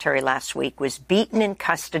military last week was beaten in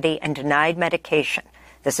custody and denied medication.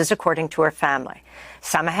 This is according to her family.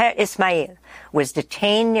 Samaher Ismail was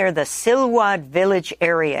detained near the Silwad village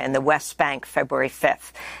area in the West Bank February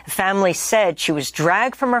 5th. The family said she was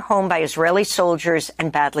dragged from her home by Israeli soldiers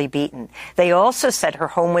and badly beaten. They also said her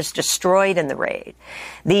home was destroyed in the raid.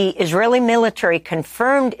 The Israeli military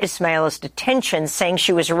confirmed Ismail's detention, saying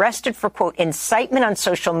she was arrested for, quote, incitement on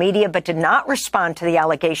social media, but did not respond to the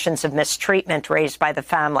allegations of mistreatment raised by the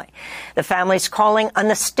family. The family's calling on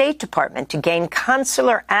the State Department to gain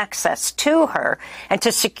consular access to her and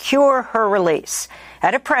to secure her release.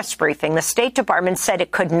 At a press briefing, the State Department said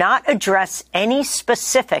it could not address any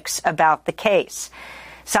specifics about the case.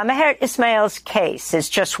 Samaher Ismail's case is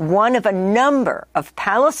just one of a number of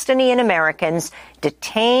Palestinian Americans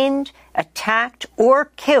detained, attacked,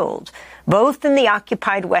 or killed, both in the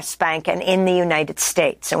occupied West Bank and in the United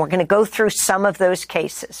States. And we're going to go through some of those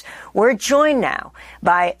cases. We're joined now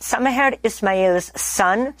by Samaher Ismail's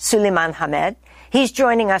son, Suleiman Hamed. He's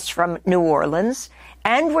joining us from New Orleans.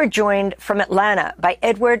 And we're joined from Atlanta by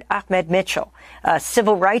Edward Ahmed Mitchell, a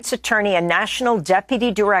civil rights attorney and national deputy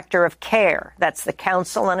director of CAIR. That's the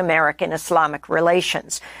Council on American Islamic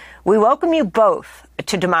Relations. We welcome you both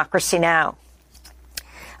to Democracy Now!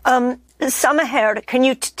 Samaher,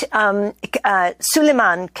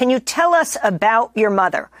 Suleiman, can you tell us about your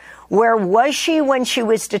mother? Where was she when she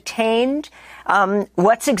was detained?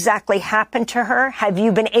 What's exactly happened to her? Have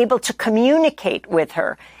you been able to communicate with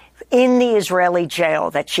her in the Israeli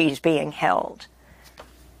jail that she's being held?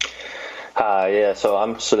 So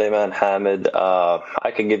I'm Suleiman Hamed.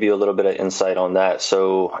 I can give you a little bit of insight on that.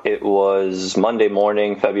 So it was Monday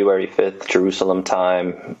morning, February 5th, Jerusalem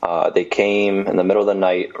time. They came in the middle of the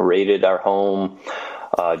night, raided our home,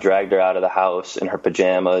 dragged her out of the house in her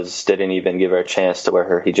pajamas, didn't even give her a chance to wear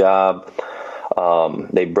her hijab.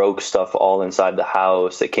 They broke stuff all inside the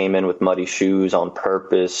house. They came in with muddy shoes on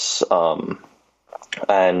purpose.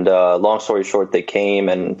 And long story short, they came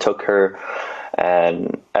and took her.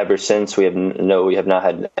 And ever since, we have not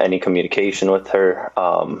had any communication with her.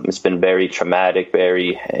 It's been very traumatic,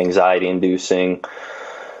 very anxiety-inducing.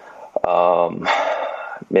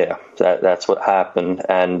 That's what happened.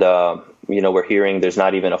 And we're hearing there's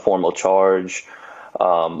not even a formal charge.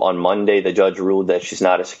 On Monday, the judge ruled that she's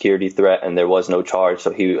not a security threat, and there was no charge.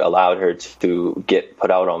 So he allowed her to get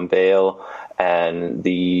put out on bail. And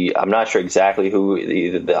I'm not sure exactly who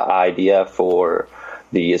the IDF or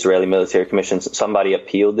the Israeli Military Commission, somebody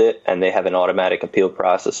appealed it, and they have an automatic appeal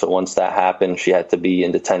process. So once that happened, she had to be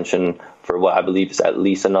in detention for what I believe is at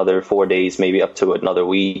least another 4 days, maybe up to another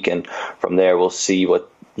week. And from there, we'll see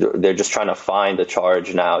what they're just trying to find a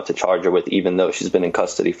charge now to charge her with, even though she's been in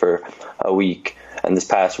custody for a week. And this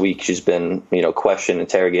past week, she's been, questioned,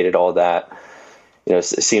 interrogated, all that. It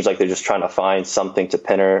seems like they're just trying to find something to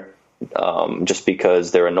pin her, just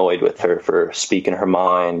because they're annoyed with her for speaking her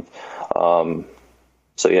mind.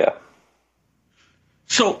 So, yeah.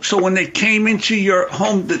 So when they came into your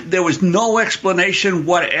home, there was no explanation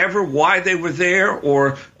whatever why they were there,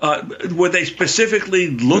 or were they specifically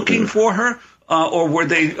looking for her, or were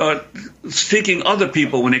they seeking other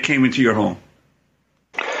people when they came into your home?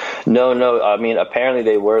 No. I mean, apparently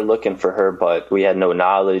they were looking for her, but we had no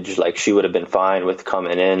knowledge. Like, she would have been fine with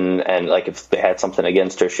coming in, and like if they had something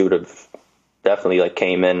against her, she would have definitely like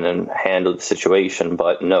came in and handled the situation.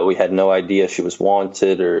 But no, we had no idea she was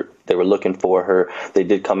wanted or they were looking for her. They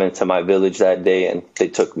did come into my village that day, and they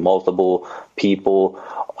took multiple people,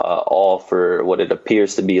 all for what it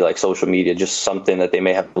appears to be like social media, just something that they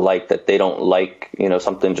may have liked that they don't like,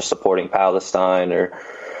 something just supporting Palestine or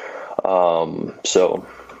so.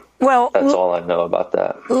 Well, that's all I know about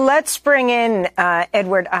that. Let's bring in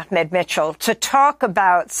Edward Ahmed Mitchell to talk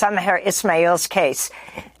about Samaher Ismail's case.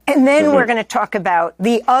 And then we're going to talk about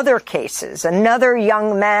the other cases. Another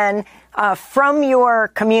young man from your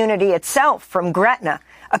community itself, from Gretna,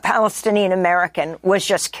 a Palestinian American, was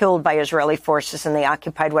just killed by Israeli forces in the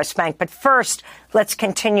occupied West Bank. But first, let's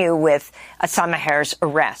continue with Samaher's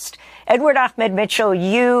arrest. Edward Ahmed Mitchell,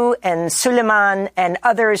 you and Suleiman and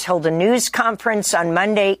others held a news conference on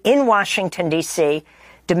Monday in Washington, D.C.,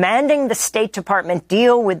 demanding the State Department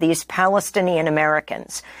deal with these Palestinian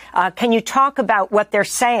Americans. Can you talk about what they're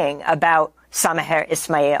saying about Samaher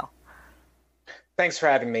Ismail? Thanks for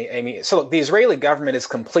having me, Amy. So, look, the Israeli government is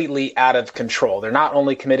completely out of control. They're not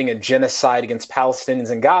only committing a genocide against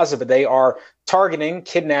Palestinians in Gaza, but they are targeting,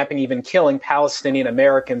 kidnapping, even killing Palestinian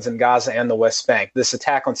Americans in Gaza and the West Bank. This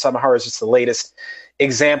attack on Samaher is just the latest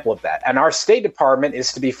example of that. And our State Department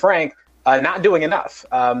is, to be frank, not doing enough.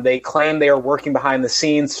 They claim they are working behind the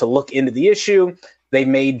scenes to look into the issue. They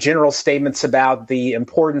made general statements about the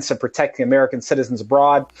importance of protecting American citizens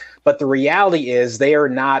abroad. But the reality is they are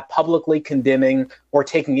not publicly condemning or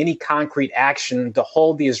taking any concrete action to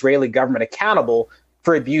hold the Israeli government accountable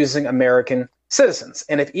for abusing American citizens.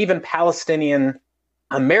 And if even Palestinian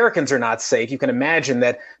Americans are not safe, you can imagine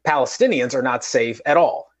that Palestinians are not safe at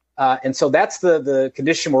all. And so that's the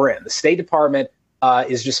condition we're in. The State Department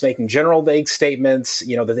is just making general vague statements,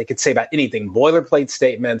 that they could say about anything, boilerplate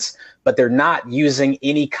statements, but they're not using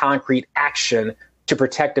any concrete action to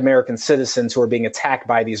protect American citizens who are being attacked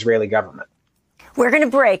by the Israeli government. We're going to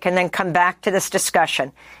break and then come back to this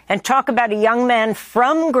discussion and talk about a young man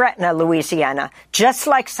from Gretna, Louisiana, just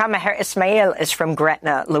like Samaher Ismail is from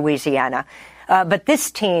Gretna, Louisiana. But this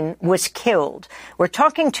teen was killed. We're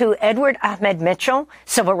talking to Edward Ahmed Mitchell,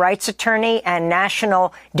 civil rights attorney and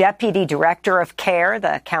national deputy director of CARE,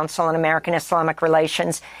 the Council on American Islamic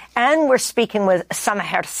Relations. And we're speaking with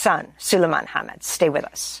Samaher's son, Suleiman Hamed. Stay with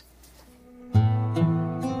us.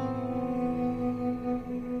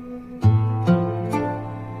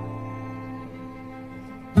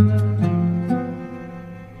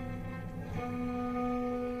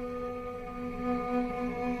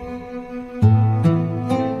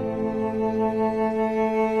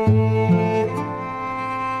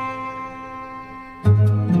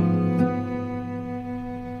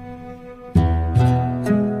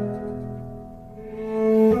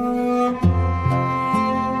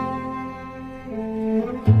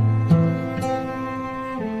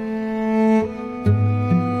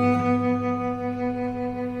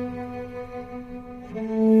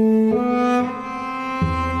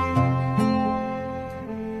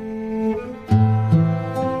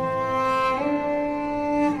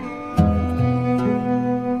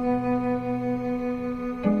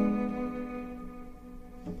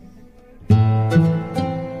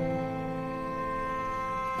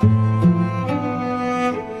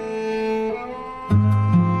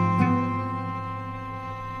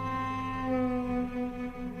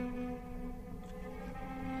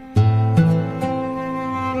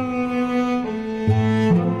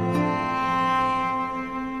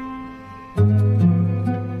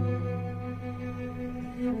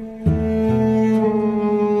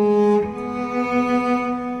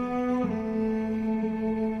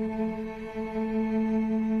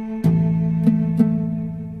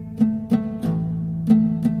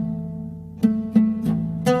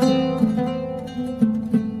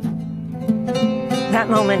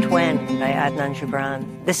 Moment When by Adnan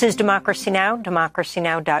Gibran. This is Democracy Now!,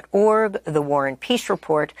 democracynow.org, The War and Peace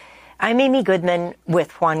Report. I'm Amy Goodman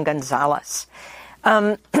with Juan Gonzalez.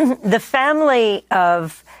 The family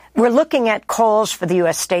of... We're looking at calls for the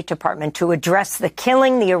U.S. State Department to address the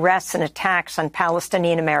killing, the arrests, and attacks on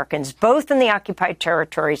Palestinian Americans, both in the occupied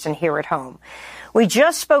territories and here at home. We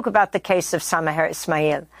just spoke about the case of Samaher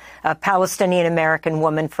Ismail, a Palestinian-American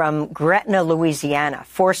woman from Gretna, Louisiana,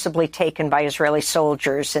 forcibly taken by Israeli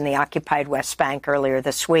soldiers in the occupied West Bank earlier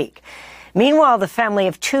this week. Meanwhile, the family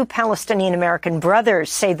of 2 Palestinian-American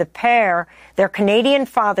brothers say the pair, their Canadian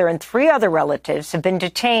father and 3 other relatives, have been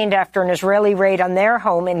detained after an Israeli raid on their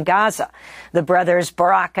home in Gaza. The brothers,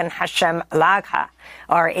 Barak and Hashem Lagha,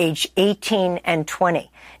 are aged 18 and 20.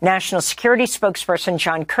 National Security spokesperson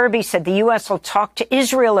John Kirby said the U.S. will talk to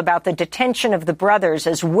Israel about the detention of the brothers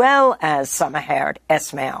as well as Samaher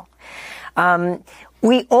Esmail.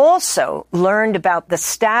 We also learned about the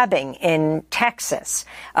stabbing in Texas,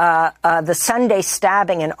 the Sunday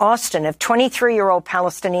stabbing in Austin of 23-year-old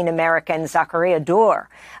Palestinian-American Zachariah Dor,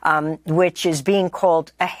 which is being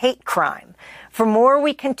called a hate crime. For more,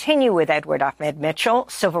 we continue with Edward Ahmed Mitchell,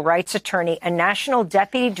 civil rights attorney and national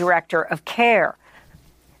deputy director of CAIR,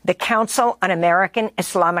 the Council on American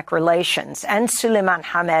Islamic Relations, and Suleiman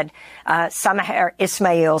Hamed, Samaher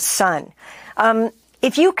Ismail's son.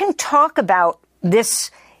 If you can talk about this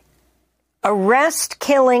arrest,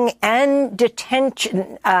 killing, and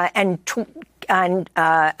detention and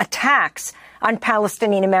attacks on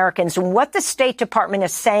Palestinian Americans and what the State Department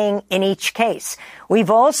is saying in each case. We've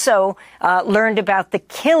also learned about the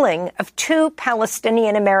killing of 2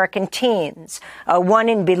 Palestinian American teens, one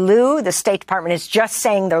in Below. The State Department is just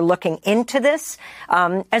saying they're looking into this,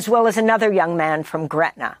 as well as another young man from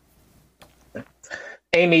Gretna.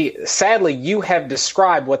 Amy, sadly, you have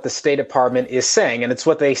described what the State Department is saying, and it's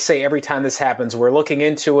what they say every time this happens. We're looking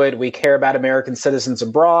into it. We care about American citizens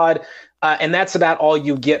abroad, and that's about all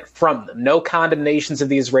you get from them. No condemnations of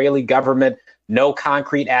the Israeli government, no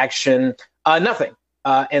concrete action, nothing.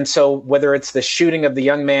 And so whether it's the shooting of the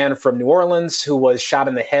young man from New Orleans who was shot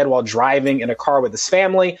in the head while driving in a car with his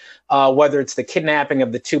family, whether it's the kidnapping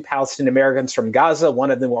of the 2 Palestinian Americans from Gaza, one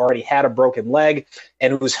of them already had a broken leg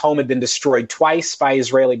and whose home had been destroyed twice by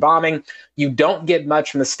Israeli bombing, you don't get much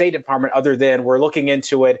from the State Department other than we're looking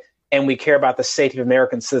into it and we care about the safety of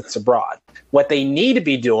American citizens abroad. What they need to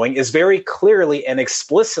be doing is very clearly and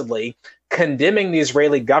explicitly condemning the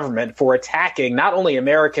Israeli government for attacking not only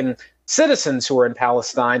American citizens who are in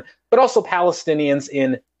Palestine, but also Palestinians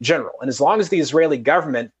in general. And as long as the Israeli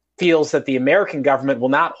government feels that the American government will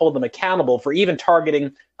not hold them accountable for even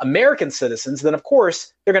targeting American citizens, then of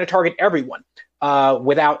course they're going to target everyone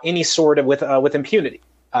without any sort of with impunity.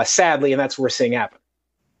 Sadly, and that's what we're seeing happen.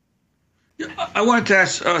 I wanted to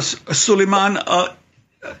ask Suleiman,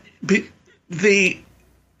 the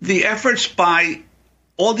efforts by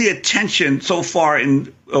all the attention so far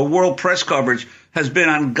in world press coverage has been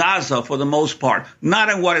on Gaza for the most part,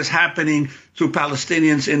 not on what is happening to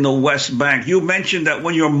Palestinians in the West Bank. You mentioned that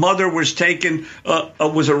when your mother was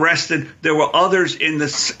was arrested, there were others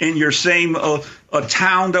in your same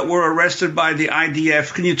town that were arrested by the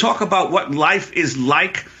IDF. Can you talk about what life is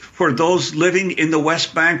like for those living in the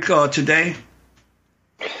West Bank today?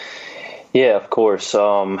 Yeah, of course.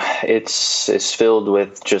 It's filled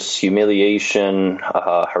with just humiliation,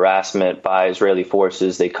 harassment by Israeli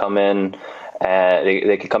forces. They come in.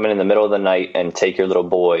 They could come in the middle of the night and take your little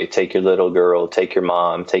boy, take your little girl, take your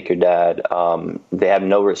mom, take your dad. They have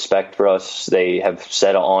no respect for us. They have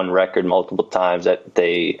said on record multiple times that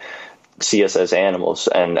they see us as animals,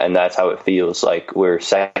 and that's how it feels. Like we're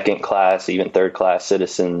second class, even third class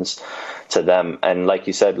citizens to them. And like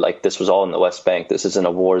you said, like this was all in the West Bank. This isn't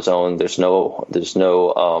a war zone. There's no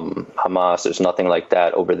Hamas. There's nothing like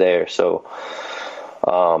that over there. So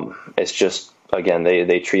it's just, again,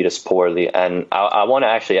 they treat us poorly. And I want to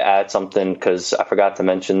actually add something because I forgot to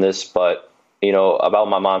mention this, but, you know, about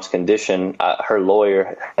my mom's condition, her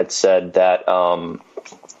lawyer had said that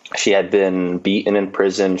she had been beaten in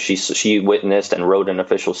prison. She witnessed and wrote an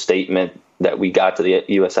official statement that we got to the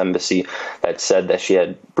U.S. Embassy that said that she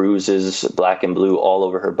had bruises, black and blue, all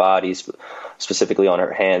over her body, specifically on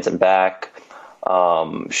her hands and back.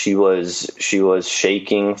 She was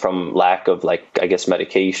shaking from lack of, like, I guess,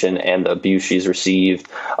 medication and the abuse she's received.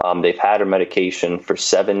 They've had her medication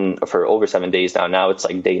for over 7 days now. Now it's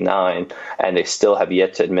like day 9, and they still have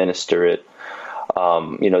yet to administer it.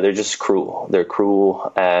 You know, they're just cruel. They're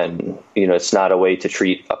cruel, and, you know, it's not a way to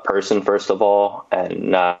treat a person, first of all, and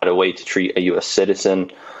not a way to treat a U.S.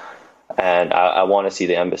 citizen. And I want to see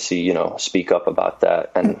the embassy, you know, speak up about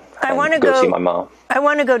that and go see my mom. I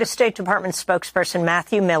want to go to State Department spokesperson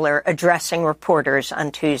Matthew Miller addressing reporters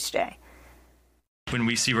on Tuesday. When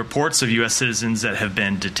we see reports of U.S. citizens that have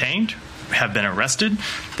been detained, have been arrested,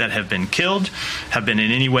 that have been killed, have been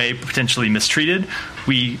in any way potentially mistreated,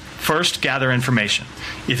 we first gather information.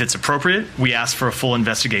 If it's appropriate, we ask for a full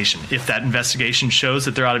investigation. If that investigation shows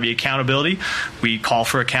that there ought to be accountability, we call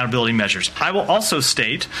for accountability measures. I will also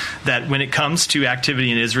state that when it comes to activity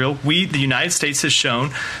in Israel, the United States has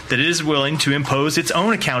shown that it is willing to impose its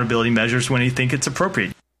own accountability measures when we think it's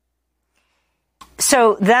appropriate.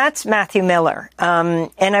 So that's Matthew Miller. And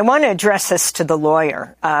I want to address this to the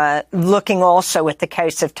lawyer, looking also at the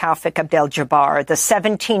case of Taufik Abdel-Jabbar, the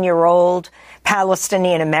 17-year-old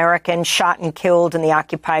Palestinian American shot and killed in the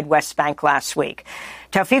occupied West Bank last week.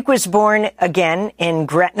 Taufik was born again in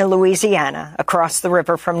Gretna, Louisiana, across the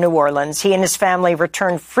river from New Orleans. He and his family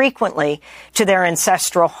returned frequently to their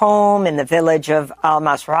ancestral home in the village of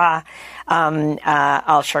Al-Mazrah,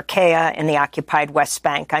 Al-Sharqiyah in the occupied West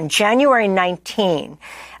Bank. On January 19,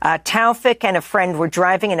 Taufik and a friend were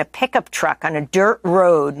driving in a pickup truck on a dirt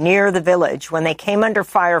road near the village when they came under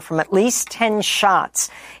fire from at least 10 shots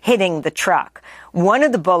hitting the truck. One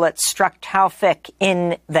of the bullets struck Taufik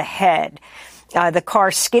in the head. The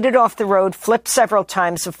car skidded off the road, flipped several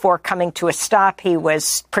times before coming to a stop. He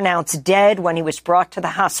was pronounced dead when he was brought to the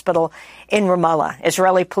hospital in Ramallah.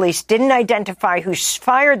 Israeli police didn't identify who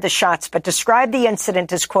fired the shots, but described the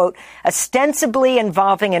incident as, quote, ostensibly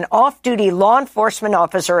involving an off-duty law enforcement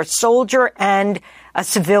officer, a soldier, and a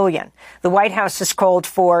civilian. The White House has called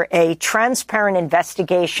for a transparent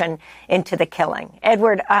investigation into the killing.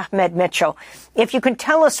 Edward Ahmed Mitchell, if you can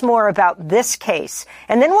tell us more about this case,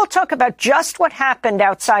 and then we'll talk about just what happened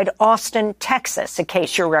outside Austin, Texas, a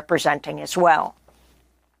case you're representing as well.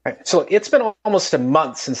 Right. So it's been almost a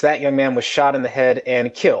month since that young man was shot in the head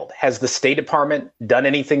and killed. Has the State Department done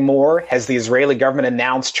anything more? Has the Israeli government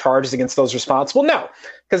announced charges against those responsible? No,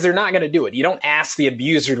 because they're not going to do it. You don't ask the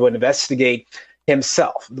abuser to investigate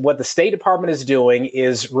himself. What the State Department is doing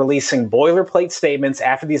is releasing boilerplate statements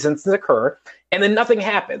after these incidents occur, and then nothing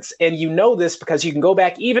happens. And you know this because you can go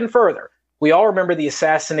back even further. We all remember the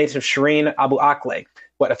assassination of Shireen Abu Akleh,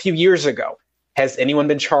 a few years ago. Has anyone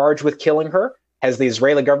been charged with killing her? Has the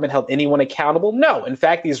Israeli government held anyone accountable? No. In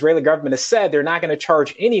fact, the Israeli government has said they're not going to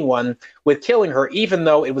charge anyone with killing her, even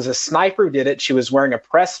though it was a sniper who did it. She was wearing a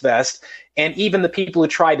press vest, and even the people who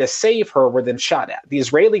tried to save her were then shot at. The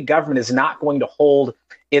Israeli government is not going to hold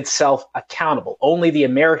itself accountable. Only the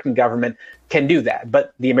American government can do that,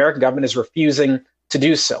 but the American government is refusing to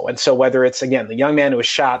do so. And so whether it's, again, the young man who was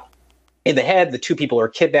shot in the head, the two people who are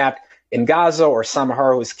kidnapped in Gaza, or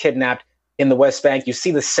Samahar who was kidnapped in the West Bank, you see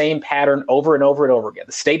the same pattern over and over and over again.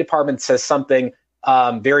 The State Department says something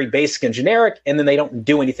very basic and generic, and then they don't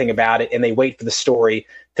do anything about it, and they wait for the story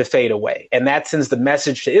to fade away. And that sends the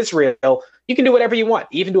message to Israel: you can do whatever you want,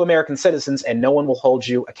 even to American citizens, and no one will hold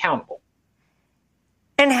you accountable.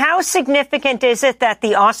 And how significant is it that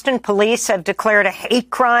the Austin police have declared a hate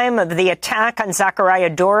crime of the attack on Zachariah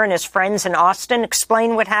Dorr and his friends in Austin?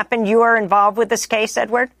 Explain what happened. You are involved with this case,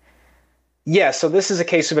 Edward? Yeah, so this is a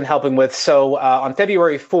case we've been helping with. So on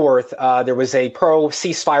February 4th, there was a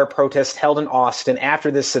pro-ceasefire protest held in Austin. After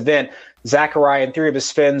this event, Zachariah and three of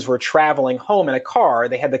his friends were traveling home in a car.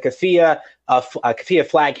 They had the Kafia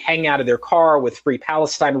flag hanging out of their car with Free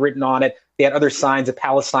Palestine written on it. They had other signs of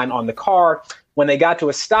Palestine on the car. When they got to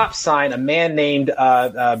a stop sign, a man named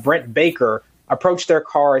Brent Baker approached their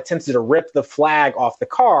car, attempted to rip the flag off the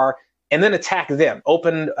car, and then attacked them,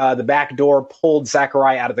 opened the back door, pulled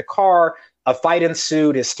Zachariah out of the car. A fight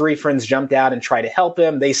ensued. His three friends jumped out and tried to help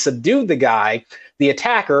him. They subdued the guy, the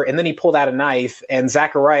attacker, and then he pulled out a knife, and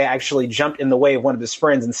Zachariah actually jumped in the way of one of his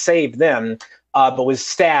friends and saved them, but was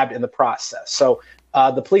stabbed in the process. So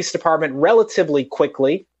the police department relatively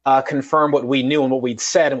quickly confirmed what we knew and what we'd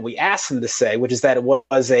said and what we asked them to say, which is that it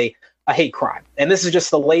was a hate crime. And this is just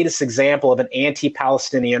the latest example of an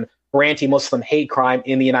anti-Palestinian or anti-Muslim hate crime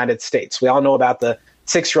in the United States. We all know about the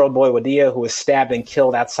 6-year-old boy Wadia, who was stabbed and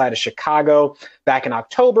killed outside of Chicago back in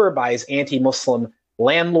October by his anti-Muslim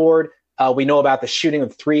landlord. We know about the shooting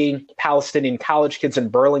of 3 Palestinian college kids in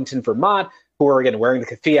Burlington, Vermont, who were, again, wearing the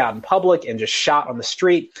keffiyeh out in public and just shot on the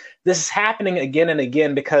street. This is happening again and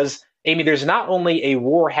again because, Amy, there's not only a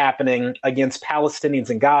war happening against Palestinians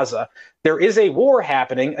in Gaza, there is a war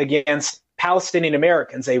happening against Palestinian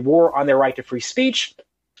Americans, a war on their right to free speech,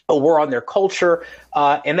 a war on their culture,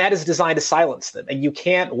 and that is designed to silence them. And you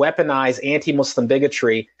can't weaponize anti-Muslim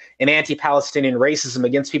bigotry and anti-Palestinian racism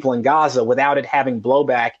against people in Gaza without it having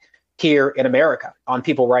blowback here in America on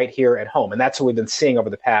people right here at home. And that's what we've been seeing over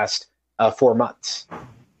the past 4 months.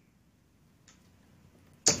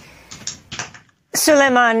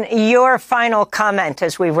 Suleiman, your final comment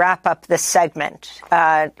as we wrap up this segment,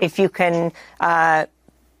 if you can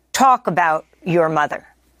talk about your mother.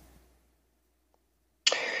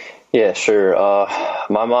 Yeah, sure.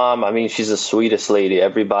 My mom, I mean, she's the sweetest lady.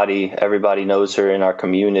 Everybody knows her in our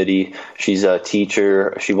community. She's a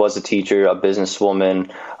teacher. She was a teacher, a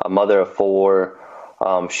businesswoman, a mother of 4.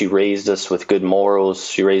 She raised us with good morals.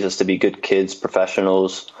 She raised us to be good kids,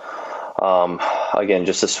 professionals. Again,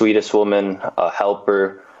 just the sweetest woman, a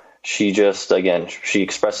helper. She just, again, she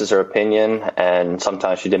expresses her opinion, and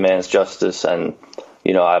sometimes she demands justice, and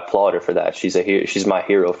I applaud her for that. She's my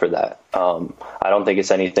hero for that. I don't think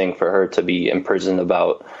it's anything for her to be imprisoned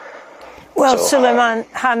about. Well, Suleiman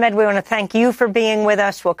Hamed, we want to thank you for being with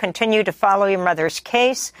us. We'll continue to follow your mother's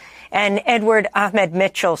case. And Edward Ahmed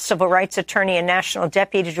Mitchell, civil rights attorney and national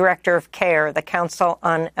deputy director of CAIR, the Council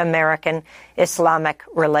on American Islamic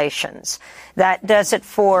Relations. That does it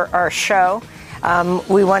for our show.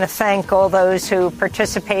 We want to thank all those who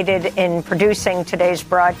participated in producing today's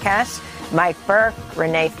broadcast. Mike Burke,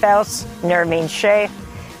 Renee Fels, Nermeen Sheikh,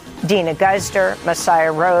 Dina Guzder,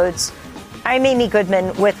 Messiah Rhodes. I'm Amy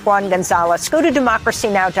Goodman with Juan Gonzalez. Go to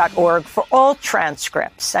democracynow.org for all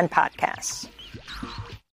transcripts and podcasts.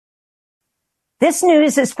 This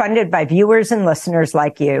news is funded by viewers and listeners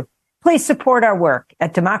like you. Please support our work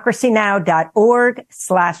at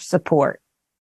democracynow.org/support.